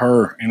I met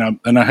her,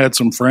 and I had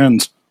some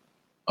friends.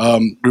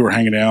 We were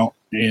hanging out,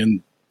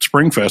 and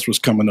Springfest was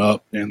coming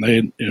up,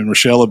 and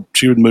Rochelle,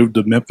 she would move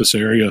to Memphis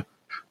area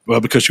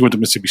because she went to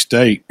Mississippi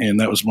State, and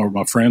that was where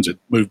my friends had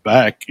moved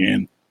back,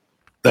 and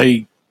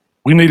we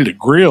needed a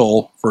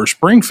grill for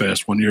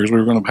Springfest one year because we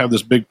were going to have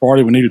this big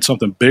party. We needed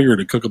something bigger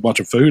to cook a bunch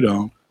of food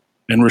on.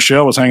 And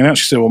Rochelle was hanging out.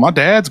 She said, well, my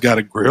dad's got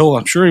a grill.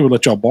 I'm sure he would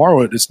let y'all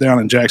borrow it. It's down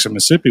in Jackson,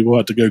 Mississippi. We'll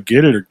have to go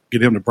get it or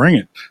get him to bring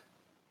it.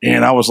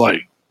 And I was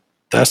like,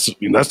 that's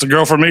the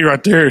girl for me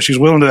right there. She's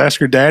willing to ask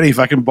her daddy if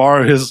I can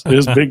borrow his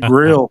big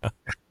grill.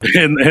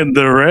 And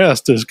the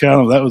rest is kind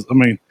of,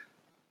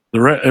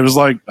 it was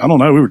like, I don't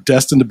know, we were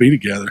destined to be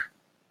together.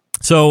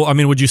 So,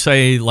 would you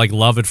say like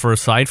love at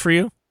first sight for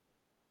you?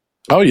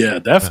 Oh yeah,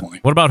 definitely.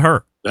 What about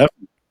her?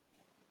 Definitely.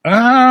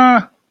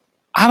 I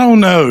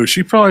don't know.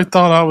 She probably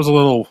thought I was a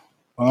little,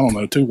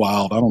 too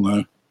wild. I don't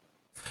know.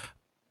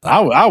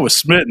 I was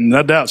smitten.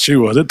 I doubt she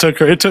was. It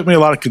took me a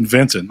lot of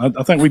convincing.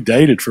 I think we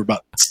dated for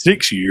about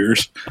 6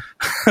 years.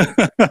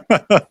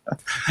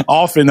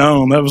 Off and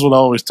on. That was what I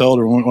always told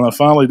her. When I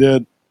finally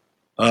did,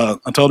 I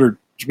told her,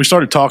 we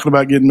started talking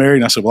about getting married,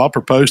 and I said, well, I'll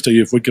propose to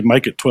you if we could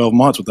make it 12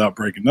 months without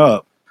breaking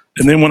up.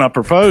 And then when I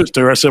proposed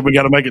to her, I said, we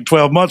got to make it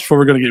 12 months before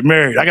we're going to get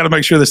married. I got to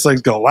make sure this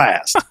thing's going to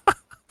last.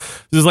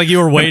 Just like you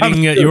were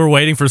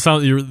waiting for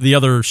the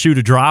other shoe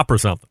to drop or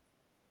something.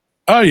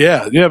 Oh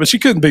yeah, but she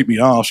couldn't beat me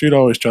off. She'd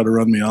always try to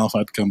run me off.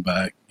 I'd come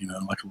back,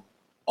 like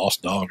a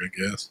lost dog, I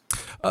guess.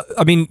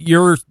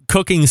 Your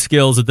cooking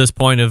skills at this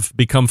point have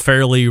become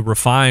fairly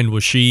refined.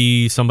 Was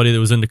she somebody that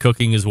was into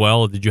cooking as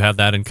well? Or did you have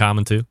that in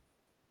common too?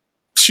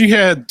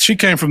 She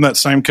came from that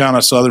same kind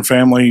of Southern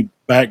family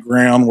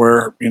background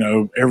where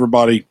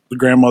everybody, the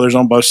grandmothers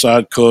on both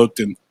sides cooked,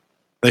 and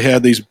they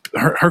had these.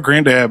 Her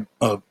granddad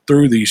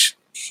threw these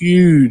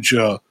huge,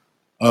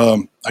 I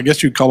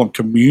guess you'd call them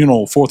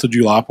communal 4th of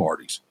July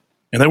parties.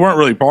 And they weren't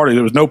really parties.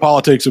 There was no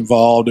politics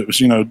involved. It was,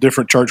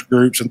 different church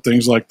groups and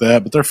things like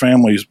that. But their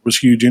families was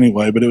huge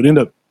anyway. But it would end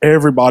up,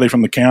 everybody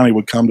from the county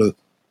would come to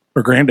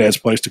her granddad's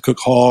place to cook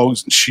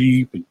hogs and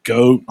sheep and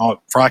goat and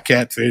fry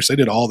catfish. They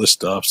did all this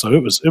stuff. So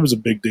it was a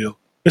big deal.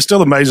 It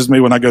still amazes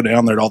me when I go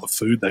down there at all the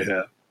food they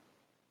have.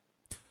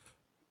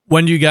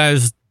 When do you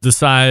guys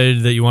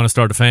decide that you want to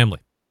start a family?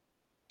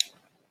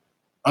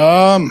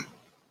 Well,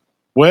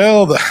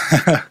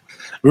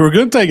 we were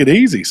going to take it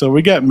easy. So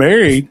we got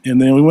married,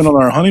 and then we went on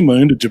our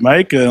honeymoon to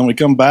Jamaica, and we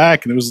come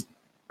back, and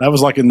that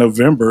was like in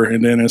November.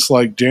 And then it's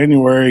like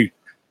January,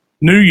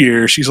 New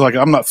Year. She's like,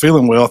 I'm not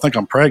feeling well. I think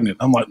I'm pregnant.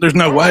 I'm like, there's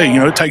no way,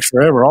 it takes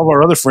forever. All of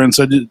our other friends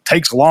said it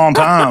takes a long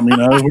time,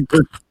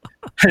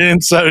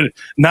 And so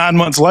 9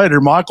 months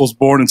later, Michael's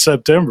born in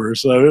September.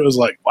 So it was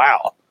like,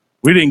 wow,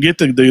 we didn't get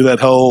to do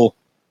that whole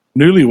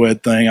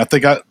newlywed thing, I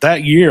think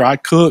that year I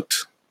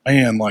cooked,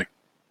 man, like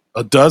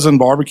a dozen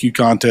barbecue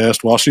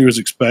contests while she was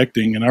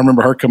expecting. And I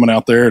remember her coming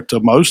out there to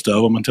most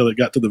of them until it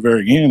got to the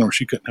very end where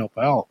she couldn't help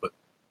out. But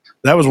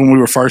that was when we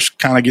were first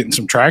kind of getting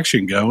some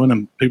traction going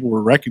and people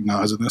were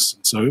recognizing this.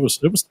 And so it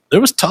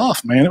was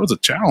tough, man. It was a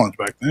challenge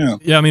back then.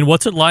 Yeah. I mean,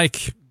 what's it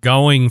like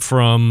going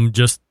from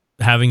just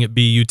having it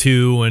be you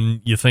two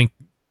and you think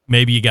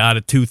maybe you got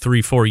it 2,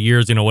 3, 4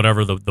 years,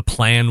 whatever the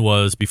plan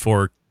was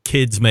before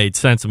kids made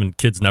sense. I mean,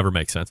 kids never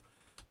make sense.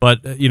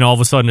 But, all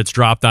of a sudden it's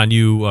dropped on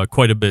you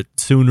quite a bit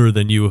sooner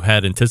than you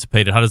had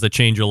anticipated. How does that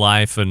change your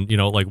life? And,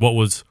 what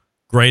was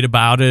great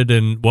about it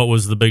and what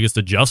was the biggest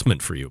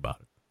adjustment for you about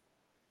it?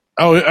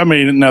 Oh, I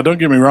mean, now don't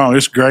get me wrong.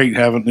 It's great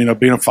having,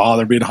 being a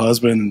father, being a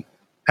husband,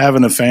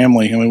 having a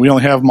family. I mean, we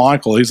only have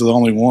Michael. He's the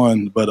only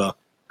one. But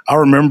I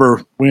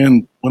remember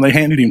when they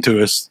handed him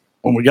to us,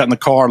 when we got in the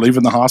car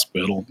leaving the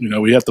hospital,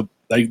 we have to,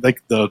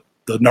 the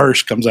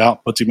nurse comes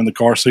out, puts him in the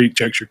car seat,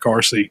 checks your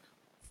car seat.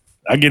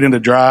 I get in to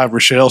drive.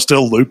 Rochelle's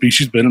still loopy.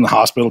 She's been in the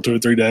hospital 2 or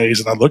 3 days.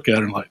 And I look at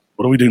her and like,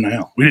 what do we do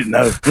now? We didn't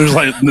know. It was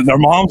like their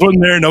moms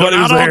wasn't there. Nobody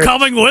was there. All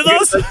coming with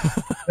us?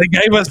 They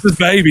gave us this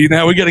baby.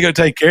 Now we got to go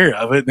take care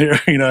of it.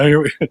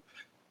 Here we,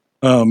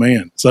 oh,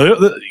 man. So,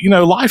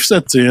 life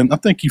sets in. I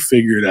think you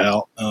figure it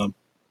out.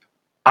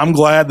 I'm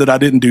glad that I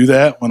didn't do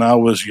that when I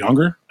was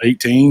younger,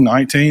 18,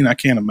 19. I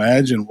can't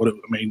imagine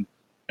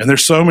and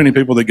there's so many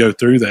people that go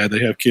through that. They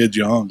have kids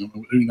young.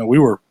 We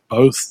were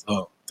both,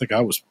 I think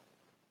I was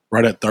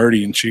right at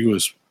 30 and she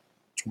was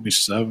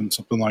 27,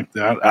 something like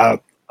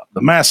that.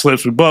 The math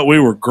slips me, but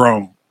we were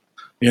grown.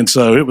 And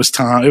so it was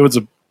time.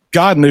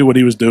 God knew what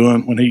he was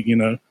doing when he,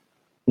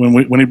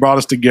 when he brought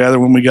us together,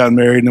 when we got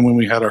married and then when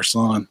we had our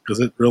son, because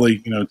it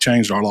really,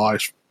 changed our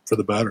lives for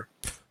the better.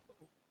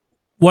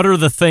 What are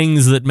the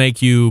things that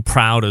make you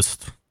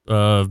proudest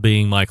of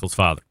being Michael's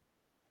father?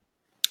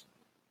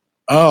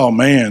 Oh,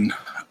 man.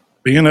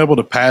 Being able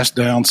to pass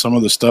down some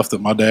of the stuff that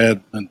my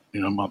dad and,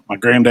 my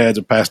granddads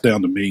have passed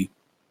down to me.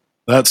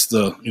 That's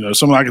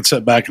something I could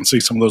sit back and see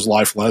some of those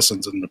life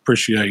lessons and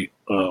appreciate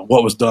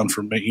what was done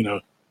for me,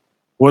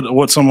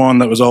 what someone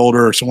that was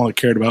older or someone that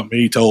cared about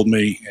me told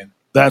me. And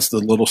that's the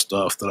little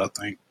stuff that I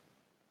think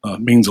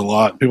means a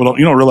lot. People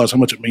don't realize how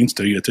much it means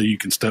to you until you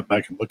can step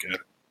back and look at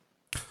it.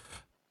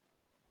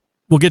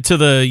 We'll get to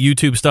the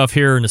YouTube stuff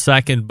here in a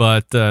second,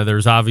 but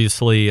there's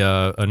obviously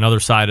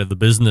another side of the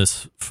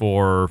business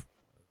for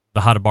the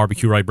How to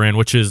Barbecue Right brand,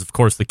 which is, of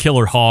course, the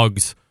Killer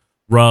Hogs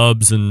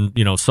rubs and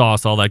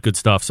sauce, all that good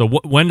stuff. So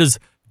when does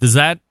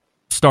that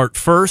start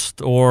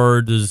first,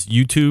 or does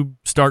YouTube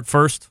start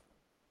first?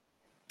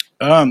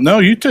 No,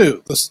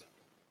 YouTube.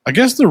 I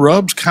guess the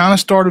rubs kind of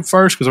started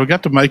first because we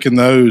got to making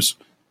those.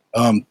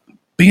 Being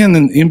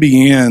in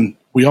NBN,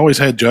 we always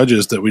had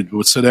judges that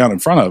would sit down in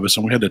front of us,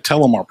 and we had to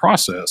tell them our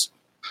process.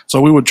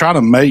 So we would try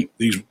to make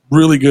these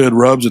really good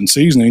rubs and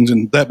seasonings,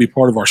 and that'd be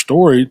part of our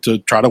story to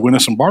try to win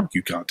us some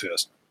barbecue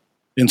contests.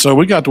 And so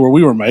we got to where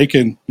we were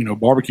making,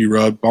 barbecue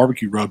rub,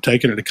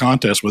 taking it to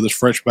contest with us,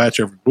 fresh batch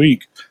every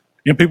week.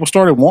 And people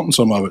started wanting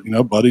some of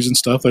it, buddies and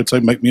stuff. They'd say,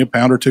 make me a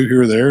pound or two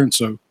here or there. And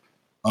so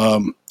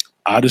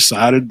I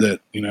decided that,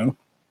 if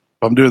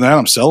I'm doing that,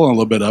 I'm selling a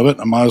little bit of it.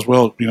 I might as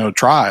well,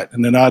 try it.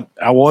 And then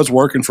I was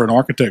working for an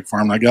architect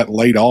firm, and I got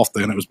laid off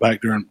then. It was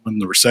back during when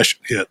the recession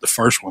hit, the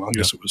first one. I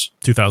guess it was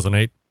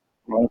 2008.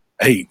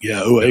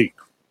 08.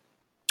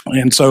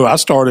 And so I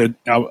started,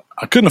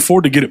 I couldn't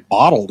afford to get it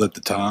bottled at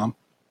the time.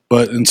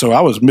 And so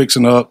I was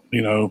mixing up,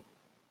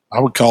 I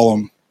would call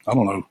them, I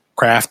don't know,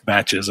 craft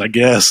batches, I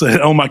guess,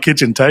 on my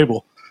kitchen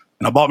table.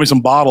 And I bought me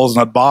some bottles,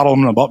 and I'd bottle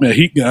them, and I bought me a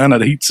heat gun,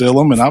 I'd heat seal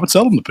them, and I would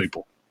sell them to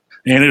people.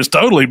 And it was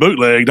totally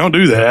bootleg. Don't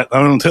do that.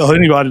 I don't tell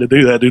anybody to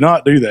do that. Do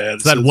not do that.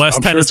 It's that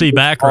West Tennessee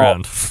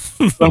background.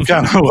 Some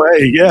kind of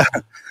way, yeah.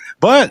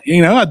 But,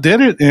 I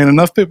did it, and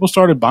enough people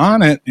started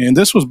buying it. And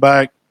this was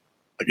back,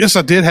 I guess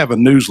I did have a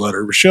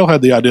newsletter. Rochelle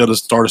had the idea to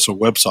start us a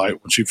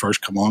website when she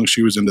first came along.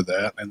 She was into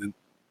that. And then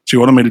she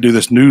wanted me to do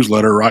this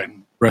newsletter,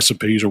 writing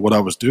recipes or what I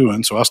was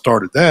doing. So I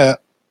started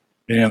that.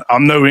 And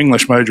I'm no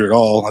English major at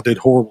all. I did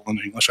horrible in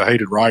English. I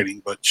hated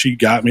writing. But she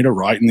got me to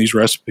writing these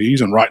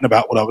recipes and writing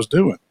about what I was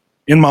doing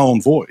in my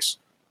own voice.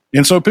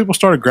 And so people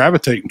started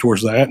gravitating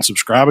towards that and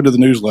subscribing to the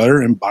newsletter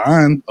and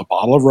buying a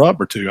bottle of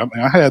rub or two. I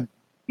mean, I had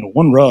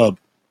one rub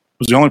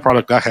was the only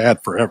product I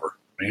had forever.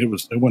 I mean,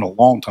 it went a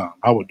long time.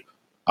 I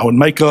would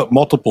make up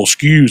multiple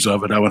SKUs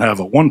of it. I would have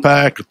a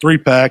 1-pack, a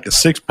 3-pack, a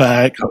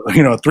 6-pack, a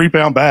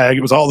 3-pound bag.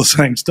 It was all the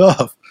same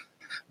stuff,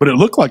 but it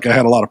looked like I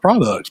had a lot of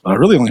products, but I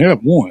really only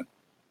had one.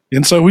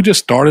 And so we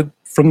just started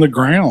from the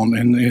ground,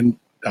 and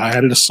I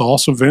added a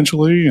sauce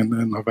eventually, and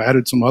then I've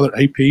added some other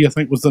AP, I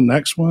think was the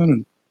next one,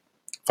 and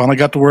finally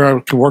got to where I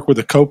could work with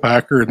a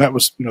co-packer, and that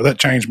was, that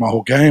changed my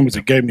whole game as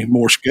it gave me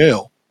more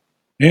scale.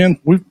 And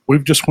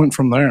we've just went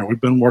from there. We've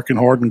been working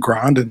hard and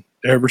grinding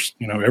ever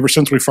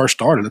since we first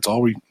started. It's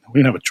all we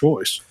didn't have a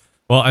choice.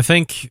 Well, I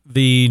think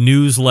the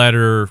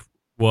newsletter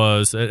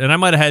was, and I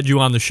might have had you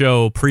on the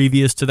show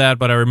previous to that,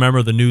 but I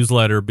remember the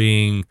newsletter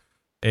being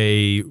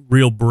a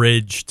real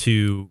bridge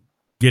to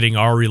getting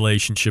our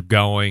relationship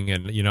going.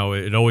 And,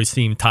 it always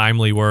seemed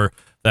timely where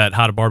that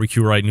How to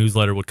Barbecue Right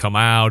newsletter would come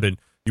out and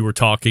you were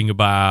talking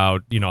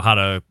about, how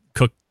to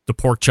cook the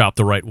pork chop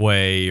the right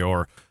way,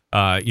 or,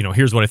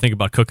 here's what I think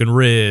about cooking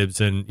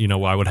ribs. And,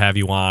 I would have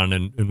you on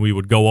and we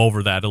would go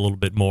over that a little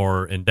bit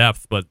more in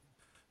depth. But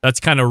that's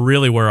kind of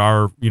really where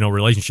our,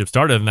 relationship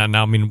started. And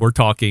now, we're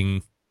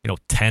talking,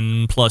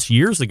 10 plus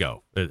years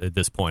ago at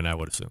this point, I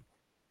would assume.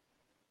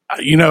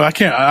 I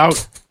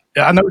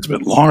know it's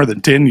been longer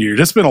than 10 years.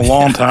 It's been a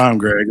long time,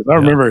 Greg. I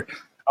remember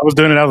I was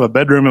doing it out of a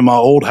bedroom in my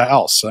old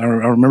house. I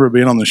remember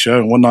being on the show,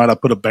 and one night I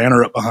put a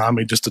banner up behind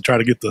me just to try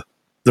to get the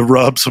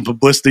rub some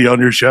publicity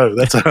on your show.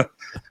 That's how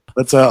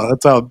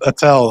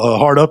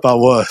hard up I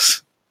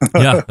was.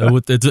 Yeah,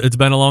 it's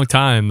been a long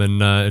time,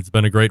 and it's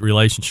been a great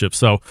relationship.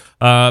 So,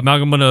 Malcolm,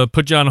 I'm going to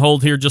put you on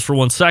hold here just for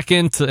 1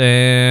 second,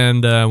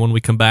 and when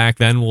we come back,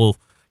 then we'll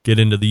get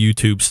into the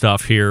YouTube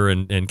stuff here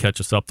and catch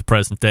us up to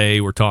present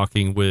day. We're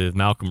talking with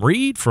Malcom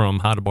Reed from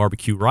How to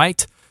Barbecue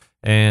Right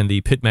and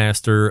the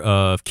pitmaster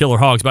of Killer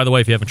Hogs. By the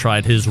way, if you haven't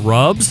tried his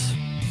rubs,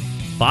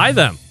 buy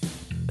them.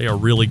 They are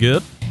really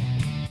good.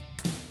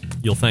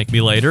 You'll thank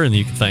me later, and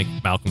you can thank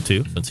Malcolm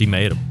too, since he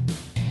made them.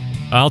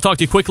 I'll talk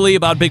to you quickly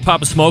about Big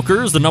Papa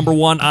Smokers, the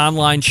 #1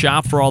 online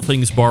shop for all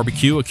things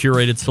barbecue, a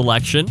curated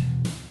selection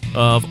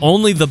of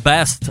only the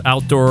best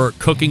outdoor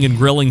cooking and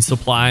grilling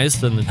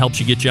supplies, and it helps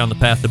you get you on the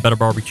path to better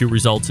barbecue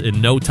results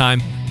in no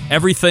time.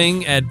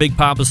 Everything at Big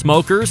Papa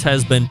Smokers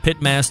has been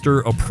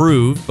pitmaster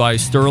approved by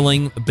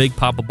Sterling Big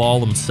Papa Ball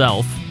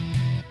himself.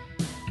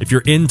 If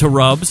you're into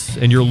rubs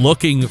and you're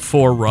looking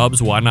for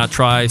rubs, why not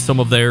try some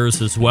of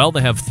theirs as well?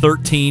 They have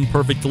 13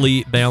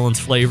 perfectly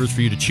balanced flavors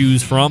for you to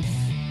choose from.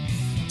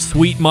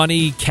 Sweet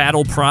Money,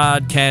 Cattle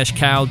Prod, Cash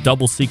Cow,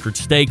 Double Secret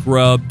Steak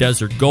Rub,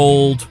 Desert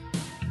Gold,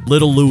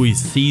 Little Louie's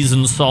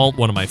Seasoned Salt,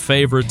 one of my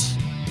favorites.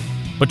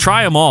 But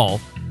try them all.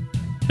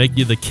 Make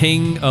you the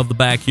king of the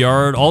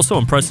backyard. Also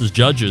impresses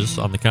judges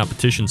on the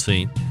competition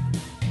scene.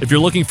 If you're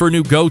looking for a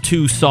new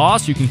go-to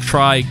sauce, you can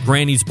try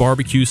Granny's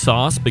Barbecue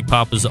Sauce. Big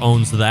Papa's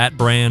owns that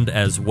brand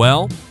as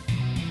well.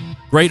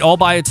 Great all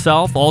by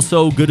itself.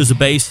 Also good as a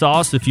base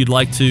sauce if you'd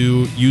like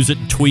to use it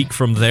and tweak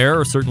from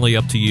there. Certainly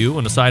up to you.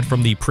 And aside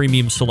from the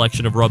premium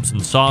selection of rubs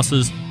and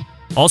sauces,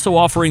 also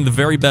offering the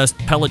very best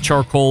pellet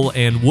charcoal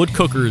and wood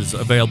cookers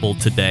available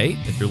today.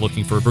 If you're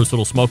looking for a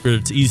versatile smoker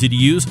that's easy to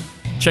use,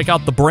 check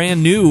out the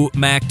brand new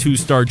Mac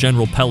 2-Star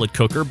General Pellet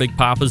Cooker. Big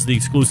Papa's the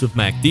exclusive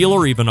Mac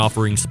dealer, even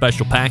offering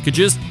special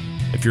packages.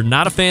 If you're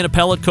not a fan of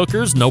pellet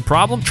cookers, no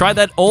problem. Try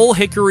that Old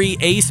Hickory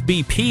Ace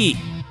BP,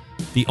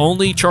 the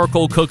only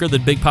charcoal cooker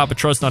that Big Papa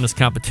trusts on his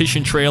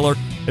competition trailer.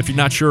 If you're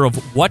not sure of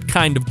what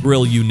kind of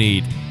grill you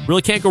need,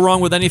 really can't go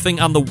wrong with anything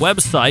on the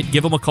website.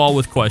 Give them a call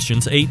with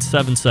questions,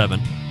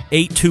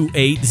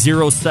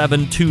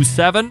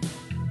 877-828-0727.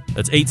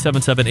 That's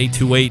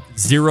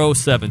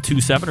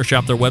 877-828-0727, or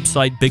shop their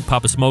website,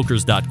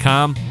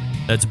 bigpapasmokers.com.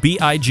 That's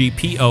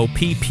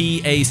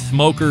BIGPOPPA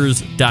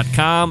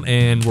smokers.com.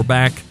 And we're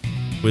back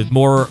with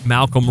more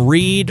Malcom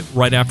Reed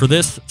right after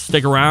this.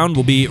 Stick around.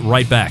 We'll be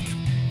right back.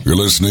 You're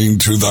listening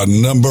to the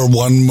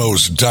 #1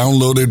 most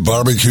downloaded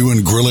barbecue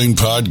and grilling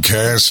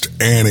podcast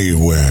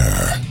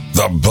anywhere.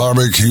 The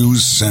Barbecue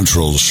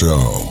Central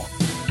Show.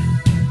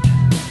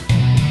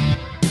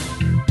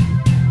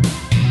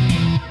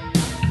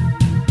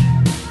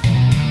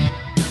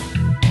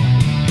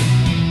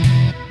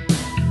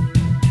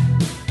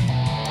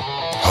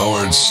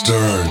 Howard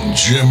Stern,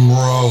 Jim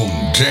Rome,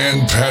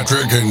 Dan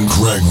Patrick, and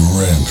Greg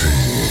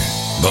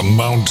Rempe. The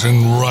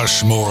Mountain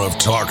Rushmore of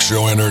talk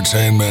show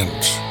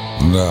entertainment.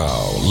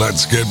 Now,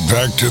 let's get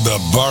back to the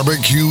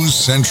Barbecue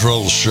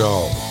Central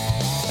Show.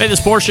 Hey, this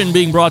portion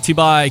being brought to you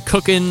by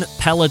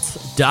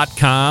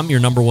CookinPellets.com, your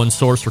 #1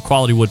 source for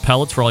quality wood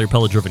pellets for all your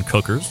pellet-driven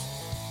cookers.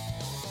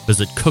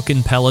 Visit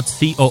Cookin' Pellets,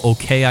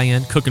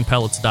 COOKIN,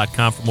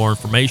 CookinPellets.com for more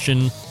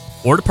information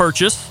or to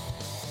purchase.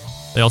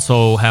 They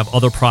also have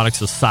other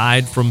products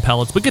aside from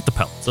pellets, but get the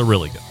pellets. They're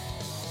really good.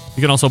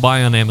 You can also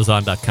buy on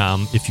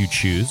Amazon.com if you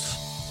choose.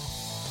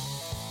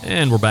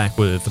 And we're back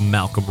with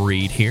Malcom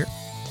Reed here.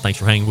 Thanks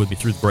for hanging with me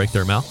through the break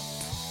there, Mal.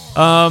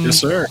 Yes,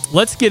 sir.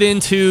 Let's get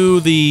into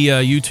the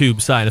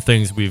YouTube side of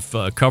things. We've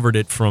covered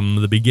it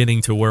from the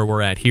beginning to where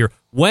we're at here.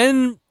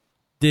 When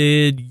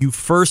did you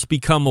first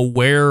become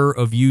aware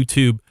of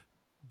YouTube,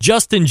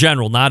 just in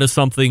general, not as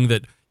something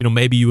that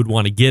maybe you would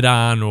want to get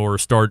on or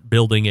start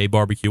building a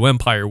barbecue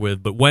empire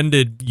with, but when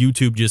did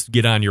YouTube just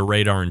get on your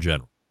radar in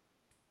general?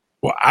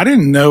 Well, I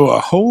didn't know a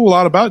whole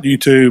lot about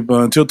YouTube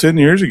until 10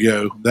 years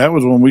ago. That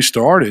was when we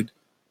started.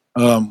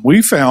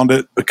 We found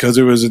it because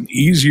it was an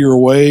easier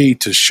way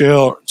to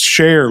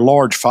share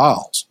large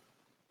files.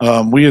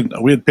 We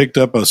had picked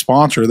up a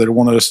sponsor that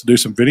wanted us to do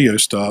some video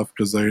stuff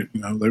because they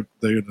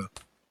had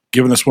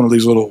given us one of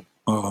these little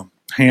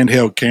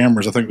handheld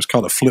cameras. I think it was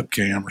called a flip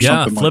cam or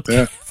something like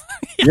that.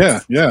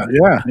 Yes.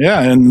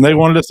 Yeah. And they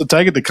wanted us to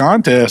take it to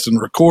contest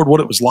and record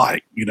what it was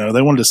like.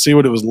 They wanted to see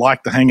what it was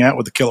like to hang out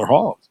with the Killer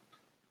Hogs.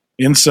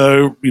 And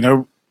so,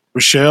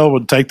 Rochelle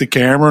would take the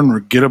camera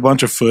and get a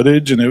bunch of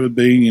footage, and it would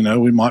be,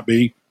 we might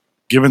be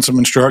giving some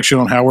instruction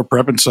on how we're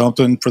prepping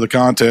something for the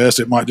contest.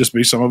 It might just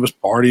be some of us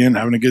partying,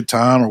 having a good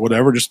time or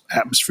whatever, just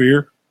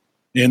atmosphere.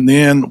 And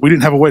then we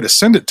didn't have a way to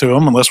send it to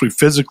them unless we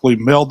physically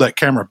mailed that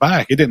camera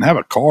back. It didn't have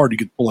a card you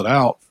could pull it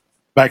out.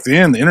 Back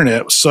then, the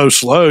internet was so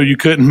slow you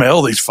couldn't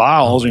mail these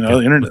files. The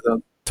internet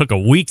took a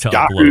week to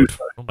Yahoo, upload.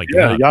 Oh my god!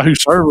 Yeah, Yahoo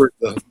server,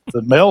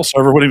 the mail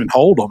server wouldn't even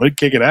hold them. It'd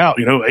kick it out.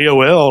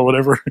 AOL or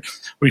whatever.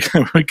 We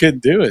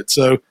couldn't do it.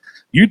 So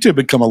YouTube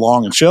had come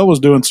along, and Shell was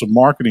doing some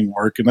marketing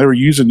work, and they were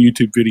using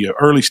YouTube video,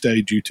 early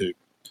stage YouTube.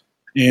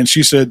 And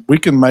she said, we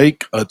can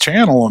make a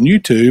channel on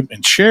YouTube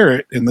and share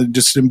it, and then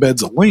just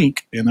embeds a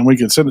link, and then we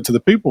can send it to the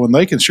people, and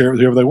they can share it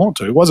with whoever they want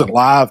to. It wasn't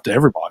live to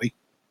everybody.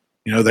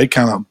 They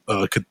kind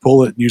of could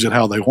pull it and use it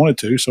how they wanted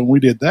to. So when we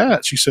did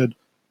that, she said,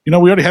 we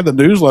already had the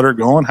newsletter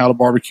going, How to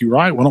Barbecue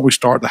Right. Why don't we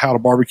start the How to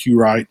Barbecue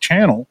Right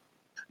channel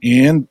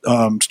and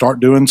start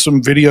doing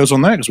some videos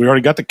on that? Because we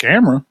already got the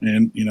camera,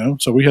 and,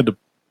 so we had to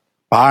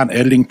buy an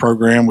editing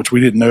program, which we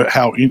didn't know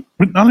how. I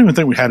don't even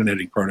think we had an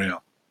editing program.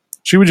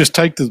 She would just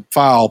take the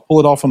file, pull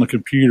it off on the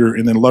computer,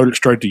 and then load it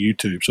straight to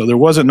YouTube. So there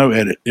wasn't no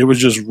edit. It was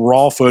just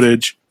raw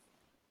footage.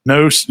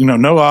 No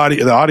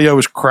audio. The audio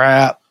was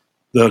crap.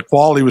 The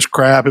quality was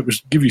crap. It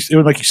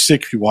would make you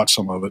sick if you watch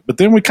some of it. But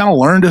then we kind of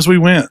learned as we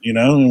went,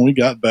 and we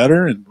got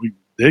better, and we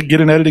did get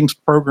an editing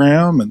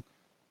program and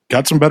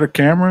got some better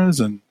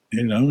cameras, and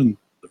and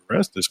the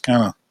rest is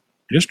kind of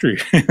history.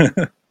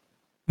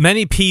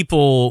 Many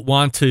people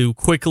want to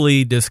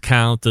quickly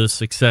discount the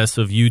success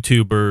of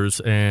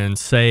YouTubers and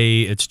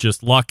say it's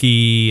just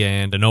lucky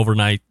and an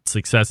overnight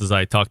success, as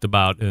I talked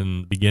about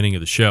in the beginning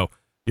of the show.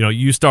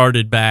 You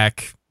started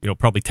back,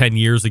 probably 10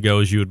 years ago,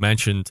 as you had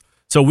mentioned.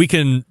 So we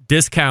can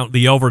discount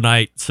the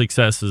overnight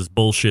success as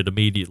bullshit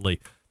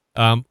immediately.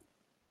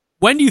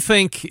 When do you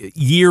think,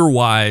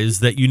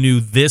 year-wise, that you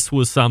knew this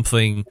was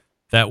something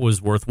that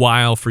was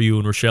worthwhile for you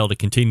and Rochelle to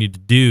continue to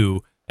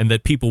do, and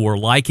that people were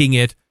liking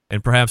it,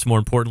 and perhaps more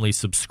importantly,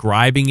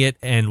 subscribing it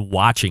and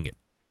watching it?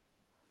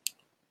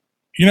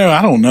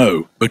 I don't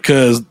know,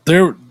 because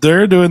they're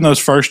doing those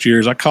first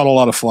years. I caught a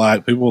lot of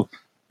flack. People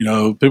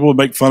would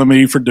make fun of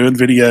me for doing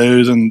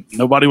videos, and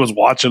nobody was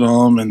watching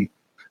them, and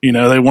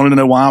they wanted to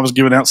know why I was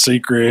giving out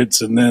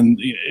secrets, and then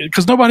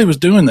because nobody was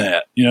doing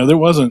that. There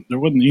wasn't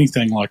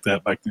anything like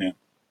that back then,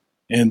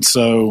 and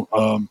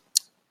so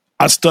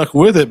I stuck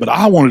with it. But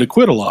I wanted to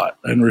quit a lot,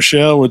 and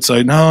Rochelle would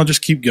say, "No,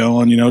 just keep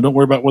going. Don't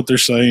worry about what they're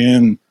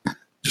saying.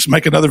 Just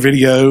make another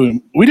video."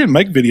 And we didn't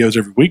make videos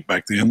every week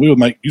back then. We would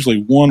make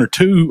usually 1 or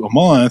 2 a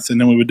month,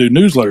 and then we would do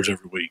newsletters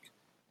every week.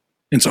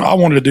 And so I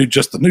wanted to do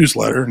just the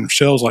newsletter, and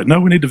Michelle's like, "No,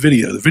 we need the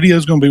video. The video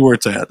is going to be where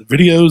it's at. The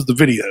video is the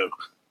video."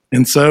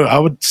 And so I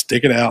would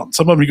stick it out.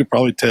 Some of them you could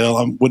probably tell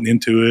I wasn't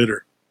into it,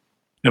 or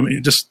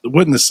it just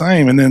wasn't the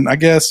same. And then I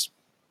guess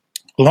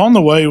along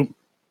the way,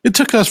 it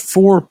took us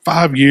 4 or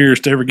 5 years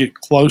to ever get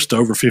close to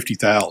over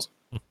 50,000.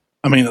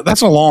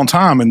 That's a long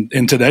time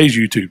in today's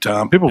YouTube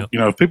time. People,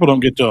 if people don't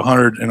get to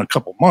 100 in a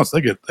couple months,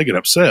 they get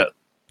upset.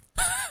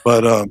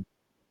 But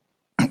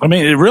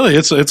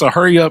it's a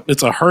hurry up.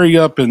 It's a hurry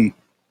up, and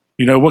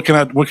what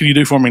can you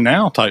do for me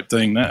now type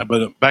thing.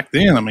 But back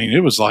then,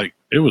 it was like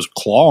it was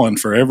clawing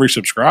for every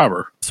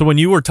subscriber. So when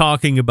you were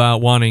talking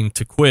about wanting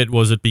to quit,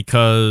 was it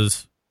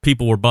because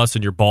people were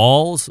busting your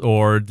balls,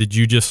 or did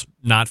you just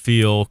not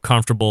feel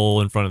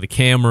comfortable in front of the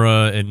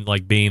camera and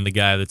like being the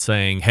guy that's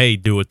saying, "Hey,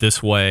 do it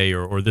this way,"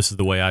 or "This is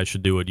the way I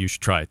should do it. You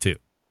should try it too"?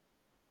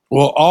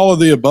 Well, all of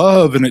the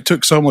above, and it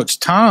took so much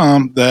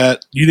time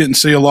that you didn't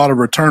see a lot of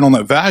return on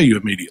that value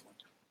immediately.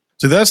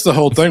 So that's the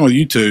whole thing with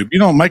YouTube. You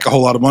don't make a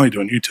whole lot of money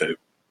doing YouTube.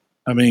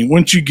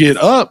 Once you get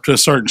up to a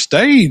certain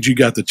stage, you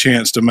got the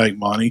chance to make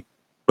money.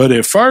 But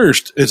at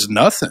first, it's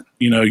nothing.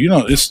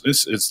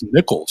 It's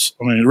nickels.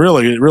 It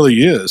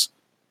really is.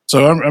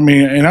 So and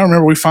I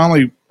remember we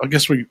finally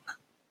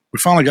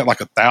got like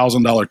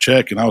 $1,000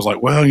 check, and I was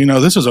like, well,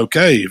 this is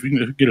okay. If you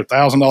can get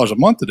 $1,000 a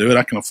month to do it,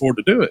 I can afford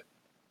to do it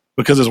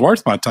because it's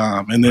worth my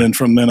time. And then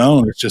from then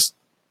on,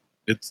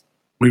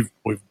 we've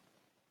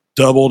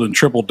doubled and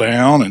tripled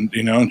down,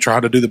 and try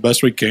to do the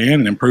best we can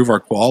and improve our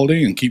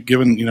quality and keep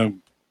giving,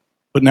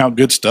 putting out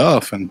good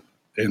stuff. And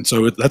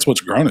so that's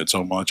what's grown it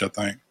so much, I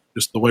think.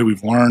 Just the way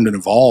we've learned and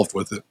evolved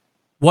with it.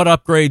 What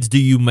upgrades do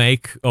you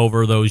make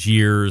over those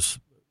years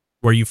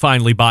where you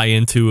finally buy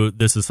into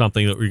this is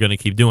something that we're going to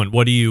keep doing?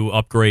 What do you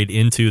upgrade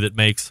into that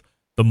makes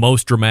the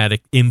most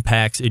dramatic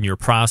impacts in your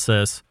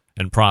process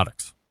and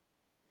products?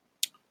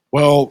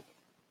 Well,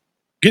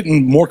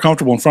 getting more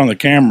comfortable in front of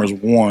the camera is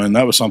one.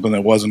 That was something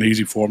that wasn't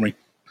easy for me.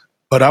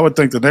 But I would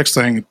think the next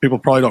thing people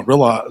probably don't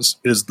realize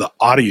is the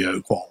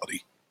audio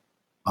quality.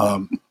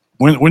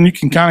 When you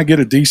can kind of get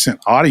a decent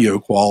audio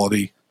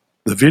quality,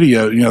 the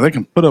video, they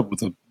can put up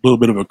with a little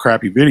bit of a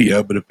crappy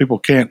video, but if people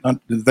can't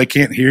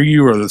hear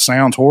you or the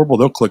sound's horrible,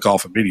 they'll click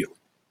off immediately.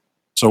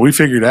 So we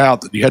figured out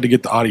that you had to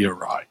get the audio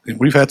right. And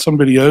we've had some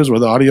videos where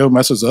the audio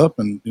messes up,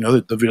 and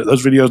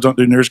those videos don't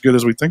do near as good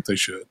as we think they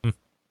should.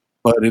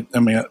 But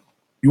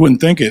you wouldn't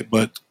think it,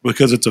 but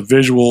because it's a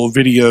visual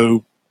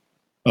video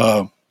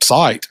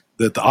site,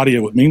 that the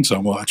audio would mean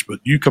so much. But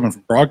you coming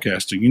from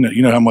broadcasting, you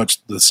know how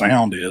much the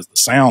sound is. The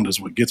sound is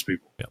what gets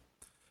people. Yep.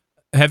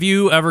 Have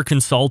you ever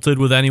consulted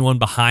with anyone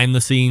behind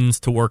the scenes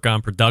to work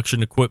on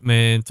production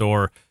equipment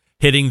or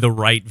hitting the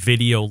right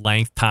video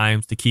length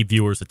times to keep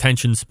viewers'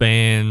 attention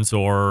spans,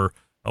 or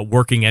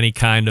working any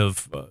kind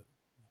of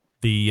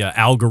the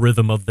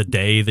algorithm of the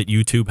day that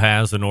YouTube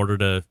has in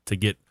order to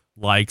get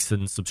likes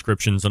and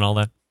subscriptions and all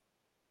that?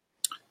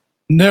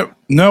 No,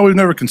 we've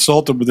never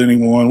consulted with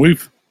anyone.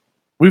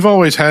 We've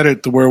always had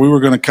it to where we were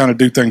going to kind of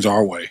do things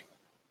our way.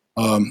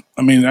 I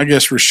mean, I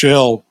guess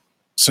Rochelle,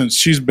 since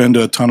she's been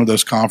to a ton of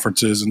those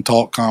conferences and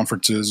taught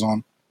conferences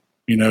on,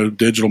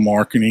 digital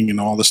marketing and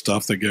all the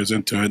stuff that goes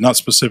into it, not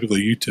specifically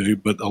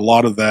YouTube, but a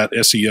lot of that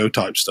SEO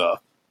type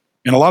stuff.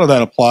 And a lot of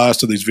that applies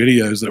to these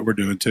videos that we're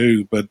doing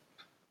too. But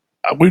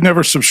we've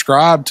never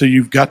subscribed to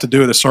you've got to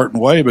do it a certain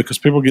way, because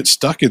people get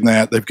stuck in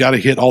that. They've got to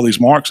hit all these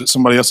marks that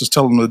somebody else is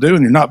telling them to do,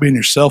 and you're not being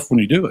yourself when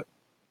you do it.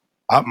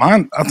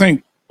 I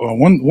think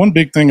one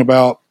big thing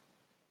about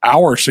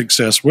our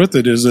success with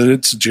it is that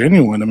it's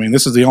genuine. I mean,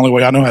 this is the only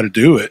way I know how to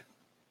do it.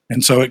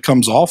 And so it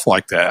comes off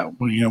like that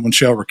when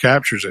Shell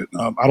recaptures it.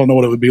 I don't know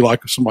what it would be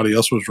like if somebody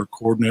else was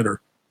recording it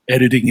or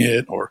editing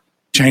it or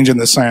changing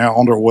the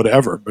sound or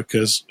whatever,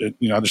 because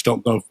I just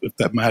don't know if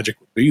that magic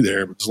would be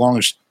there. But as long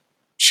as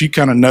she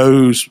kind of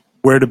knows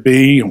where to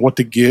be and what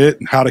to get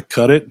and how to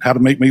cut it and how to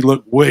make me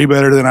look way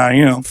better than I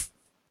am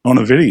on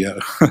a video.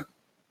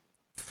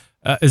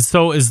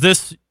 So is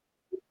this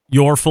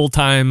your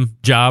full-time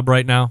job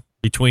right now,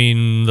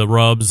 between the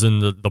rubs and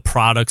the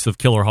products of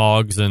Killer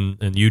Hogs and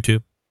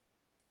YouTube?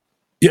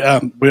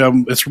 Yeah,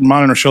 it's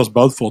mine and Rochelle's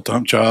both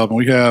full-time job, and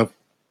we have,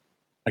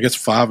 I guess,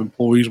 5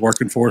 employees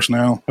working for us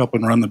now,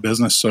 helping run the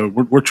business. So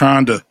we're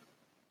trying to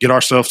get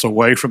ourselves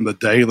away from the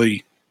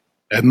daily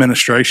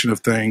administration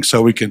of things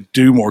so we can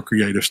do more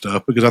creative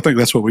stuff, because I think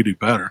that's what we do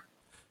better.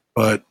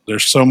 But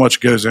there's so much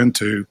goes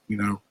into,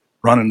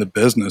 running the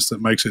business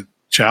that makes it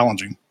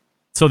challenging.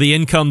 So the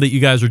income that you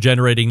guys are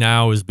generating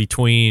now is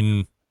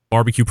between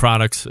barbecue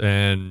products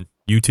and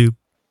YouTube,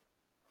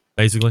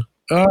 basically?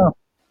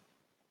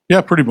 Yeah,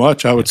 pretty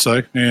much, I would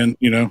say. And,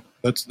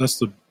 that's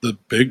the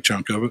big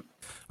chunk of it.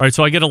 All right,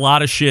 so I get a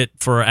lot of shit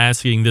for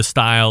asking this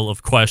style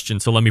of question.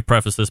 So let me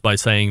preface this by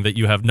saying that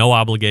you have no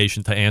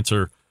obligation to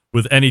answer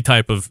with any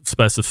type of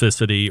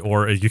specificity,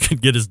 or you can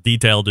get as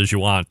detailed as you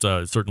want.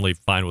 Certainly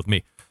fine with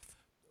me.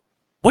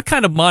 What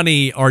kind of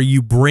money are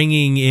you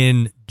bringing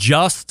in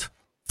just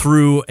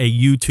through a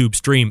YouTube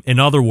stream? In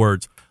other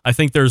words, I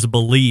think there's a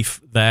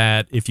belief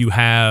that if you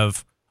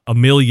have 1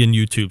 million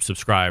YouTube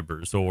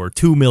subscribers or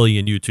 2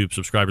 million YouTube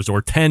subscribers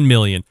or 10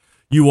 million,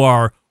 you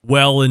are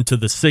well into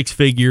the 6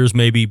 figures,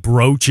 maybe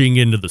broaching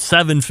into the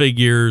 7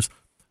 figures.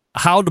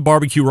 How to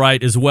Barbecue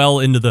Right is well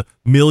into the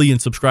 1 million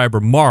subscriber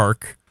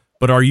mark,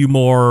 but are you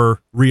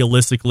more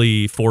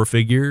realistically 4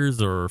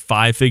 figures or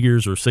 5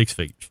 figures or 6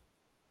 figures?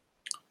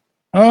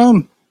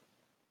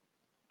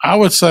 I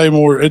would say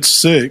more, it's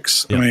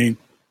 6. Yep. I mean,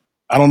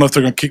 I don't know if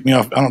they're going to kick me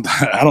off. I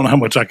don't know how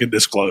much I can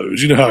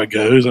disclose. You know how it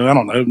goes. I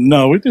don't know.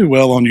 No, we do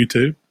well on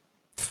YouTube.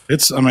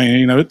 It's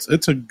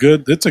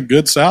a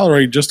good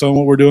salary just on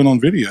what we're doing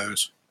on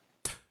videos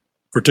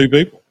for 2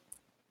 people.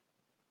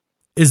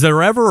 Is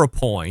there ever a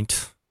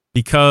point,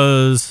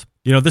 because,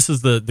 this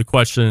is the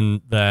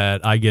question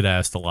that I get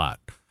asked a lot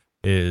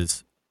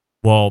is,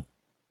 well,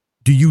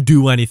 do you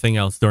do anything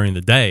else during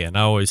the day? And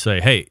I always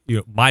say, hey,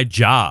 my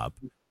job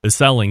is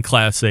selling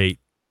Class 8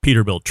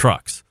 Peterbilt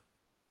trucks.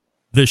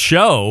 The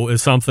show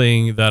is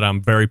something that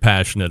I'm very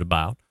passionate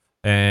about,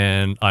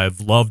 and I've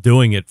loved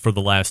doing it for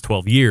the last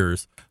 12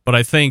 years. But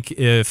I think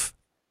if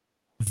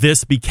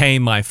this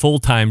became my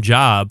full-time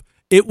job,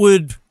 it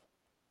would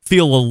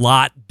feel a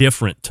lot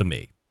different to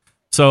me.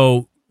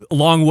 So a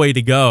long way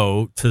to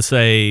go to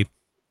say,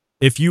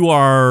 if you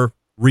are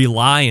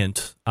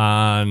reliant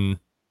on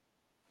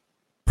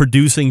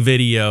producing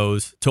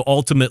videos to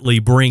ultimately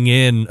bring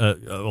in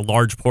a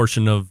large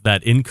portion of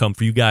that income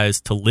for you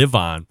guys to live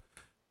on,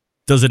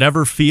 does it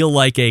ever feel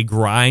like a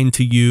grind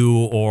to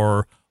you,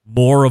 or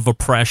more of a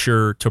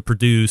pressure to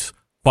produce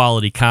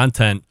quality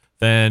content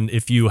than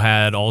if you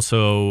had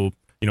also,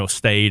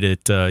 stayed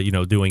at,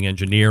 doing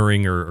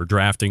engineering or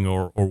drafting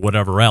or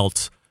whatever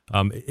else?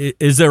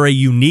 Is there a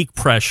unique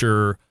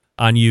pressure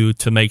on you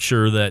to make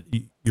sure that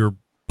you're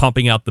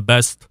pumping out the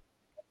best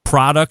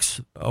products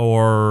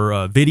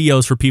or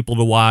videos for people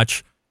to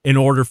watch in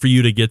order for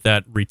you to get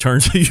that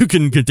return so you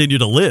can continue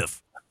to live?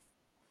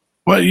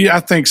 Well, yeah, I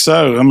think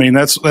so. I mean,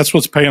 that's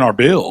what's paying our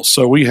bills.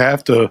 So we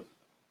have to,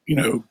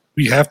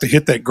 we have to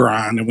hit that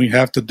grind, and we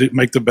have to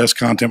make the best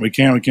content we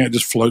can. We can't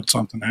just float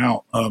something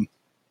out.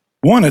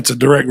 One, it's a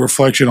direct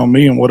reflection on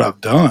me and what I've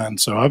done.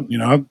 So I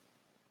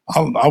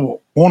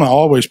want to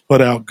always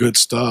put out good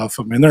stuff.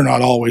 I mean, they're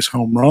not always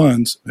home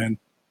runs, and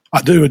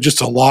I do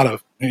just a lot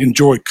of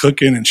enjoy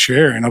cooking and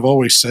sharing. I've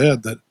always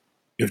said that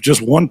if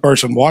just one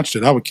person watched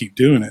it, I would keep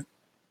doing it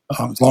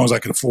as long as I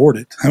could afford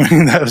it. I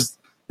mean,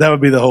 that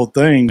would be the whole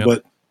thing. Yep.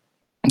 But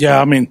yeah,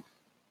 I mean,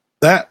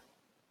 I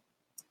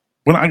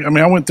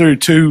went through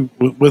too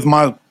with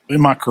my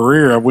in my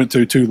career, I went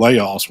through 2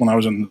 layoffs when I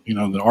was in,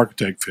 the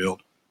architect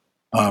field.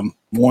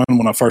 One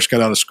when I first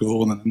got out of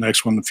school, and then the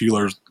next one a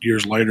few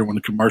years later when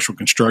the commercial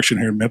construction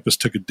here in Memphis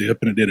took a dip,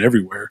 and it did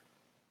everywhere.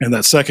 And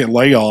that second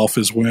layoff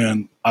is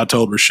when I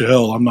told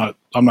Rochelle, I'm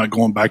not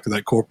going back to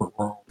that corporate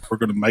world. We're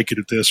going to make it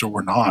at this or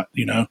we're not,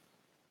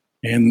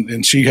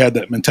 And she had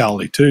that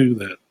mentality too,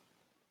 that,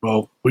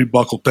 well, we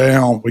buckled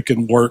down. We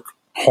can work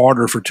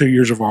harder for 2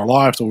 years of our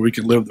life so we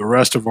can live the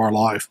rest of our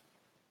life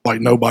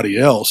like nobody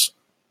else.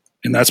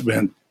 And that's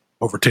been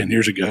over 10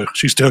 years ago.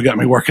 She still got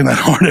me working that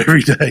hard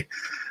every day.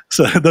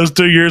 So those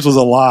 2 years was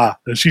a lie.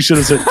 She should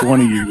have said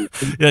 20 years.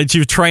 Yeah, she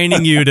was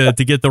training you to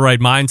get the right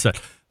mindset.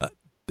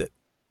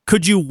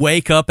 Could you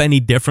wake up any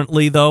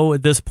differently, though,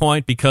 at this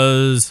point?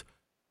 Because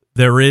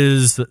there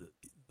is,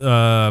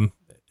 and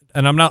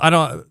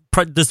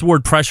this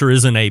word pressure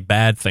isn't a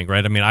bad thing,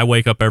 right? I mean, I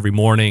wake up every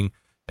morning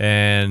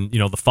and,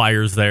 the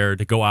fire's there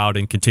to go out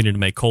and continue to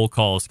make cold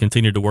calls,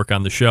 continue to work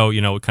on the show,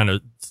 kind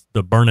of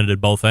the burn it at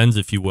both ends,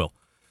 if you will.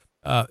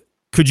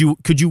 Could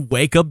you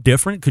wake up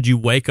different? Could you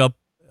wake up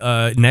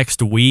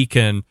next week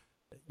and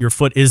your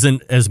foot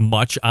isn't as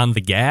much on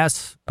the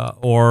gas,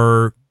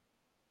 or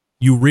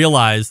you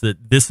realize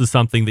that this is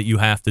something that you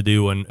have to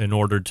do in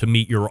order to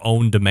meet your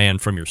own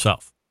demand from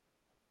yourself?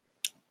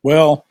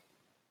 Well,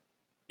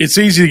 it's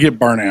easy to get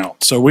burnt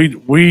out. So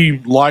we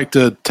like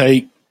to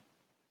take,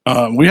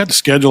 we have to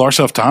schedule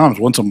ourselves times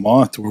once a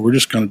month where we're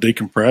just going to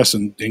decompress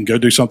and go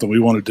do something we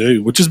want to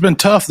do, which has been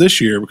tough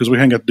this year because we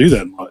haven't got to do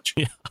that much.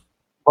 Yeah.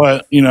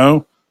 But,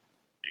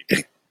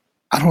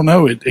 I don't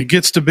know. It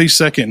gets to be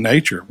second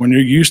nature. When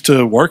you're used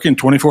to working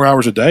 24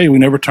 hours a day, we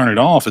never turn it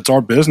off. It's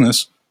our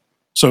business.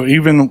 So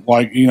even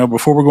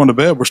before we're going to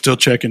bed, we're still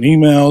checking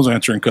emails,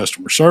 answering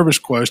customer service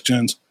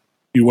questions.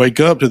 You wake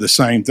up to the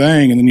same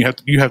thing, and then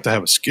you have to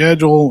have a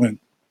schedule. And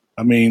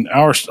I mean,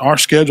 our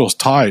schedule is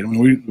tight. I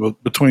mean, we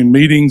between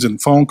meetings and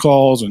phone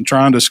calls and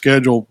trying to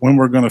schedule when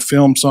we're going to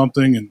film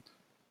something and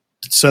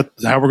set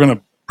how we're going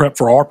to prep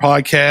for our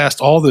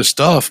podcast, all this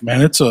stuff,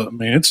 man. It's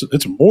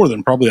more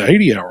than probably an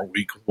 80-hour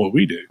week of what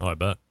we do. Oh, I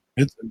bet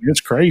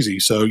it's crazy.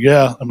 So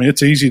yeah, I mean,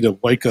 it's easy to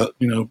wake up,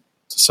 to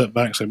sit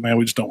back and say, man,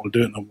 we just don't want to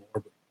do it no more.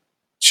 But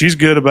she's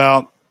good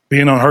about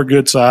being on her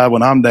good side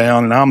when I'm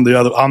down, and I'm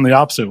the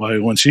opposite way.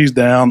 When she's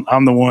down,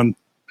 I'm the one,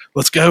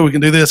 let's go, we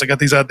can do this. I got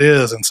these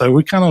ideas. And so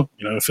we kind of,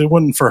 if it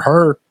wasn't for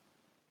her,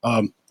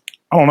 I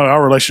don't know,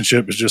 our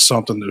relationship is just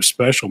something that's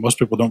special. Most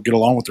people don't get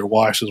along with their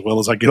wives as well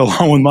as I get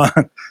along with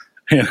mine.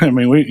 And I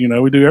mean,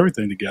 we do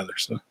everything together.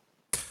 So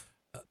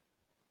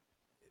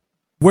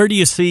where do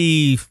you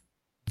see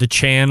the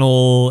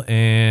channel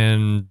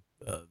and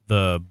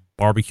the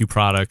barbecue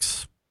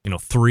products,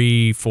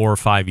 3, 4,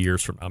 5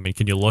 years from now? I mean,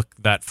 can you look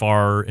that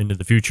far into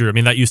the future? I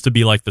mean, that used to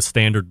be like the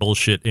standard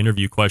bullshit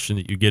interview question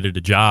that you get at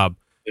a job,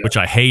 which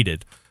I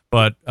hated.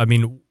 But I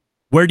mean,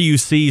 where do you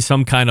see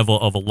some kind of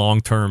a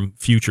long-term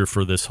future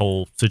for this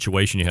whole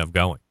situation you have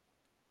going?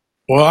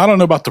 Well, I don't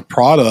know about the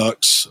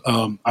products.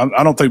 I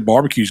don't think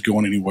barbecue's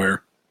going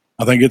anywhere.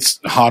 I think it's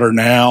hotter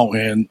now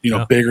and,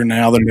 bigger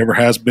now than it ever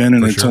has been,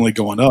 and it's only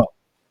going up.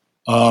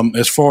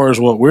 As far as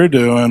what we're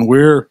doing,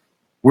 we're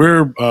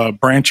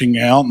branching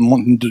out and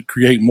wanting to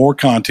create more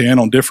content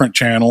on different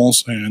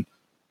channels, and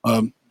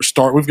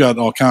we've got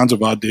all kinds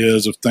of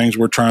ideas of things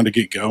we're trying to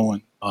get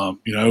going.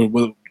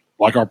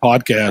 Like our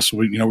podcast,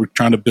 we're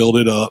trying to build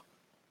it up.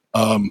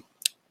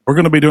 We're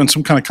going to be doing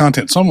some kind of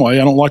content some way.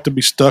 I don't like to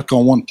be stuck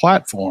on one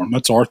platform.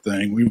 That's our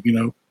thing.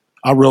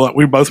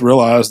 We both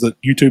realize that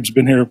YouTube's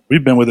been here.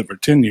 We've been with it for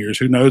 10 years.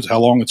 Who knows how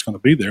long it's going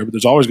to be there, but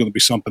there's always going to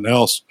be something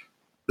else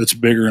that's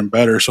bigger and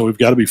better. So we've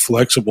got to be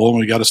flexible, and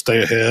we got to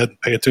stay ahead,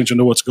 pay attention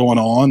to what's going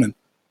on,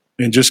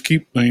 and just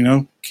keep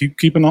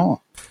keeping on.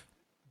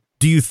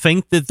 Do you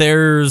think that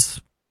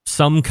there's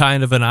some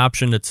kind of an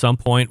option at some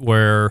point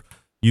where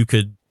you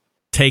could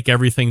take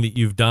everything that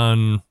you've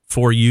done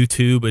for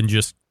YouTube and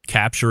just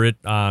capture it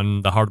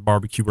on the How to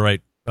Barbecue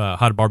Right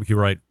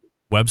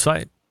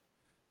website?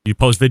 You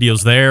post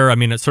videos there. I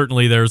mean,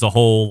 certainly there's a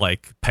whole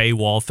like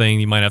paywall thing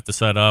you might have to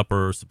set up,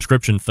 or a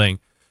subscription thing,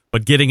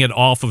 but getting it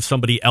off of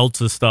somebody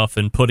else's stuff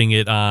and putting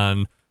it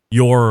on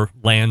your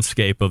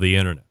landscape of the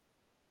internet.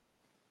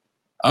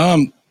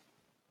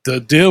 The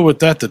deal with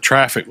that, the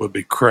traffic would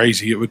be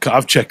crazy.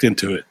 I've checked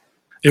into it.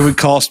 It would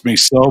cost me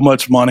so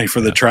much money for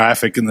the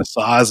traffic and the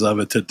size of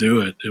it to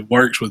do it. It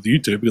works with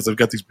YouTube because they've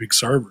got these big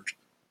servers.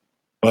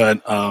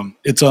 But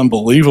it's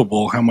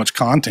unbelievable how much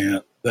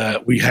content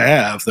that we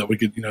have that we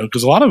could,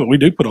 because a lot of it we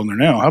do put on there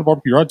now. How to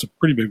Barbecue Right's a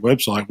pretty big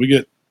website. We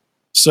get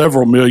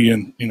several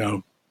million,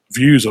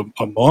 views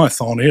a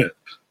month on it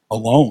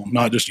alone,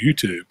 not just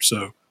YouTube.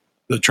 So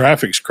the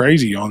traffic's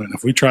crazy on it. And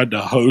if we tried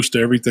to host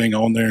everything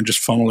on there and just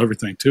funnel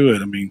everything to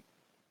it, I mean,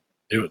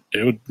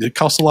 it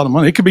costs a lot of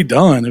money. It could be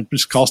done. It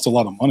just costs a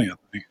lot of money, I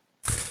think,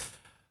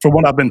 from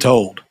what I've been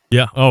told.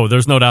 Yeah. Oh,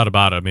 there's no doubt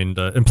about it. I mean,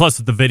 and plus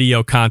the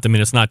video content, I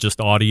mean, it's not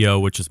just audio,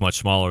 which is much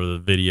smaller. The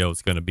video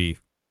is going to be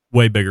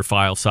way bigger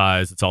file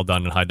size. It's all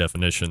done in high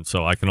definition.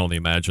 So I can only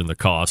imagine the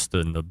cost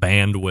and the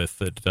bandwidth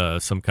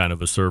that some kind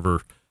of a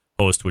server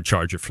host would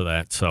charge you for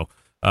that. So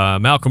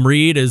Malcom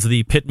Reed is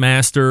the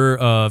pitmaster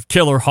of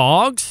Killer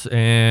Hogs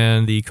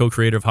and the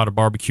co-creator of How to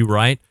Barbecue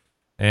Right.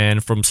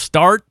 And from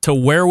start to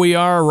where we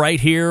are right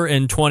here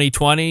in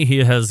 2020,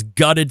 he has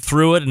gutted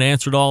through it and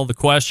answered all the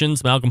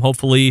questions. Malcom,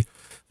 hopefully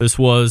this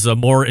was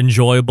more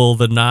enjoyable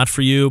than not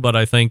for you, but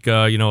I think,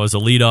 as a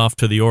leadoff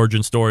to the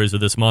origin stories of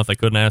this month, I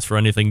couldn't ask for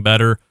anything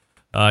better.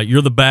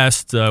 You're the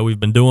best. We've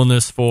been doing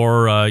this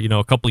for,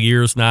 a couple of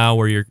years now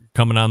where you're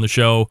coming on the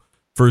show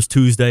first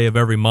Tuesday of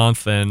every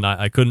month, and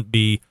I couldn't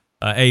be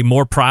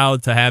more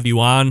proud to have you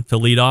on to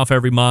lead off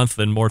every month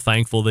and more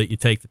thankful that you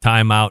take the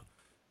time out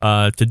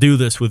to do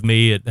this with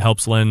me. It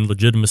helps lend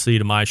legitimacy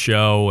to my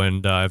show,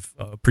 and I've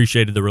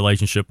appreciated the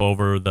relationship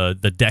over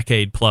the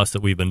decade plus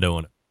that we've been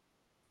doing it.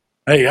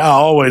 Hey, I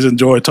always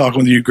enjoy talking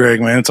with you,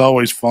 Greg, man. It's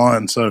always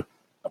fun. So I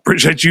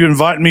appreciate you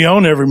inviting me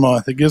on every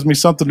month. It gives me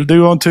something to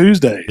do on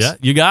Tuesdays. Yeah,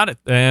 you got it.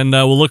 And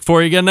we'll look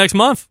for you again next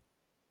month.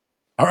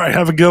 All right,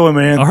 have a good one,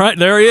 man. All right,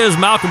 there he is,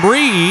 Malcom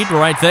Reed,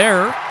 right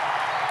there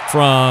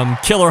from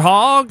Killer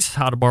Hogs,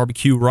 How to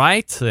Barbecue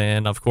Right.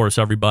 And, of course,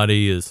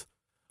 everybody is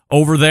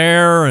over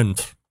there and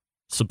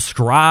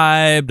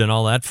subscribed and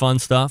all that fun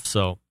stuff.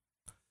 So,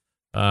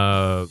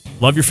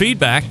 love your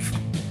feedback.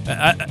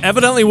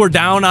 Evidently, we're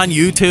down on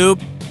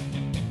YouTube.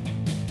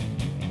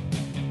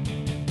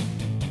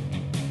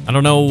 I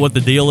don't know what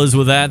the deal is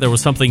with that. There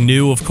was something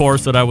new, of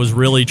course, that I was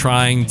really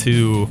trying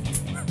to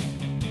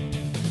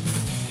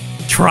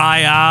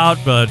try out,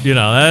 but,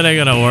 that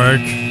ain't going to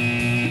work.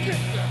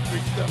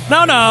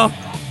 No.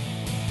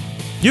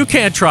 You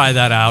can't try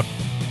that out.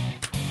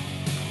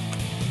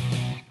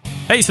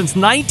 Hey, since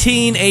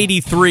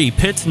 1983,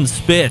 Pits and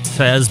Spits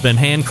has been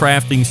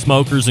handcrafting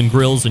smokers and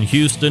grills in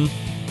Houston.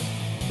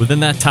 Within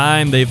that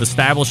time, they've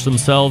established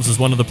themselves as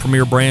one of the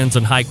premier brands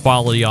in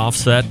high-quality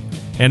offset,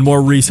 and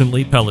more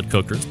recently, pellet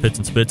cookers. Pits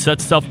and Spits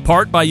sets itself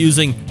apart by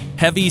using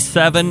heavy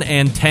 7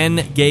 and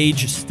 10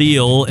 gauge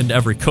steel in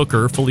every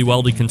cooker, fully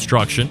welded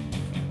construction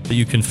that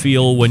you can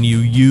feel when you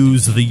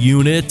use the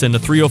unit, and a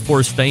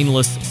 304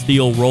 stainless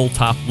steel roll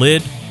top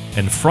lid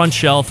and front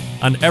shelf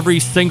on every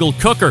single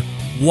cooker.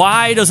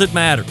 Why does it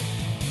matter?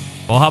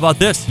 Well, how about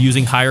this?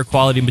 Using higher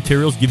quality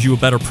materials gives you a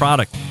better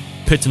product.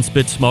 Pits and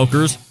Spit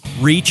smokers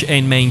reach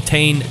and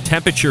maintain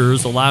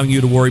temperatures, allowing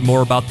you to worry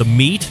more about the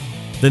meat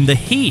than the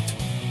heat.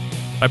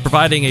 By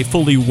providing a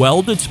fully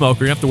welded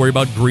smoker, you don't have to worry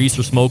about grease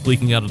or smoke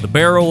leaking out of the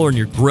barrel or in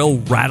your grill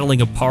rattling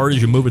apart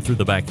as you move it through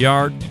the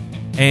backyard.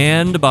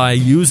 And by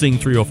using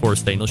 304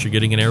 stainless, you're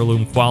getting an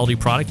heirloom quality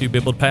product you'll be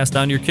able to pass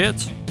down to your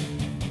kids.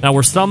 Now,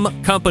 where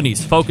some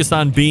companies focus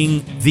on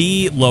being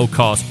the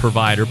low-cost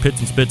provider, Pits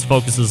and Spits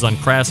focuses on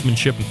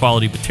craftsmanship and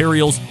quality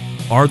materials.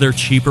 Are there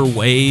cheaper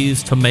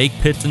ways to make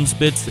Pits and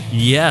Spits?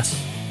 Yes.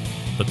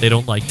 But they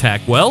don't like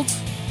tack welds,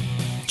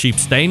 cheap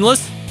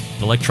stainless,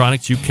 and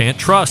electronics you can't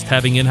trust.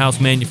 Having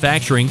in-house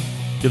manufacturing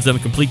gives them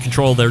complete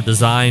control of their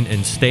design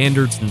and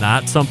standards,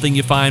 not something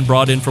you find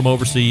brought in from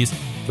overseas.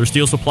 Their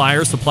steel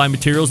suppliers supply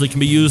materials that can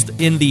be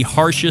used in the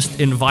harshest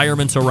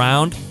environments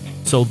around,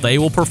 so they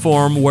will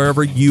perform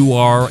wherever you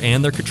are,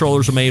 and their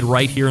controllers are made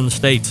right here in the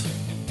States.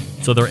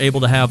 So they're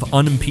able to have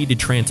unimpeded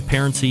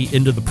transparency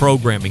into the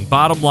programming.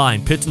 Bottom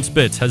line, Pits and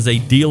Spits has a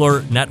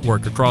dealer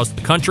network across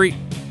the country,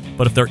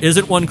 but if there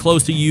isn't one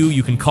close to you,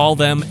 you can call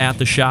them at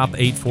the shop,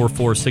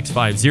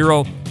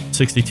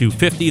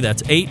 844-650-6250.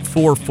 That's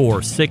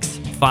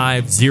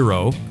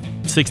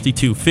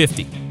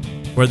 844-650-6250.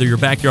 Whether you're a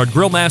backyard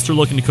grill master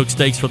looking to cook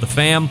steaks for the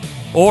fam,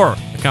 or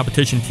a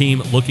competition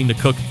team looking to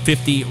cook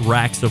 50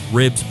 racks of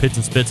ribs, Pits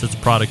and Spits is a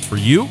product for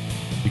you.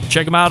 You can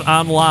check them out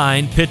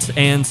online,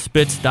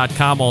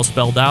 pitsandspits.com, all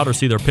spelled out, or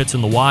see their Pits in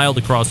the wild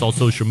across all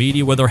social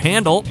media with their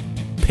handle,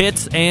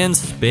 Pits and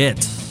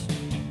Spits.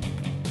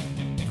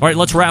 All right,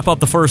 let's wrap up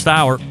the first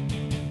hour.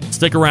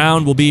 Stick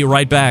around. We'll be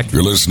right back.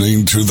 You're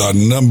listening to the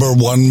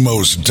 #1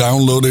 most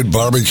downloaded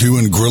barbecue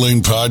and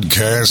grilling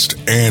podcast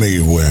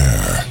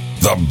anywhere.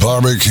 The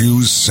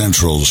Barbecue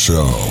Central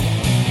Show.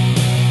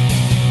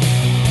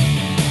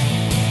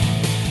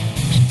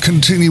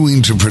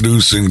 Continuing to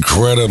produce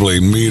incredibly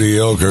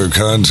mediocre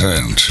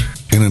content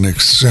in an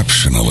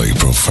exceptionally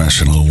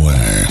professional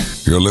way.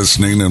 You're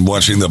listening and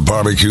watching the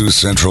Barbecue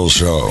Central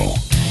Show.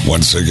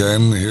 Once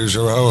again, here's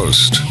your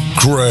host,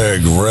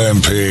 Greg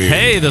Rampey.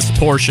 Hey, this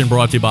portion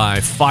brought to you by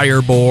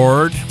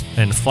Fireboard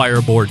and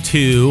Fireboard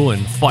 2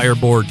 and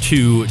Fireboard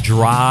 2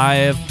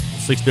 Drive.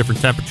 6 different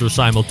temperatures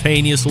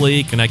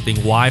simultaneously, connecting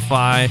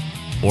Wi-Fi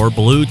or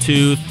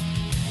Bluetooth.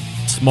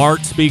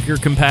 Smart speaker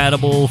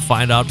compatible.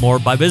 Find out more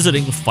by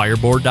visiting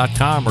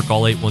fireboard.com or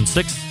call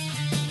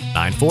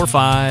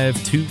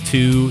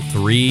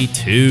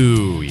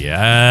 816-945-2232.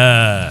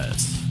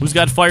 Yes. Who's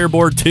got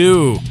Fireboard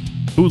 2?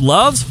 Who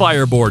loves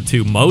Fireboard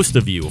 2? Most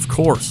of you, of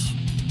course.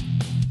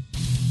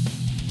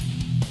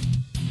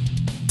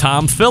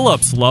 Tom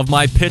Phillips, love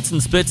my Pits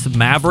and Spits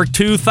Maverick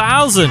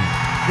 2000.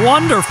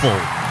 Wonderful.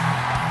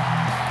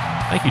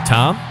 Thank you,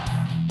 Tom.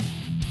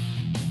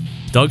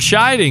 Doug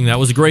Scheiding, that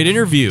was a great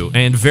interview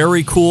and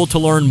very cool to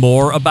learn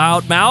more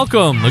about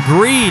Malcom.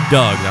 Agreed,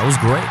 Doug. That was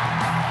great.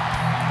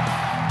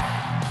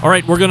 All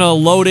right, we're going to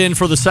load in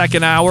for the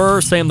second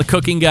hour. Sam the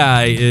Cooking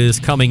Guy is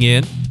coming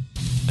in,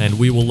 and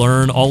we will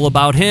learn all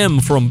about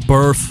him from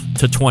birth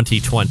to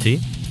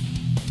 2020.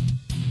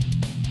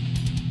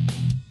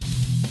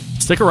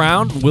 Stick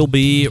around. We'll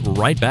be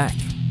right back.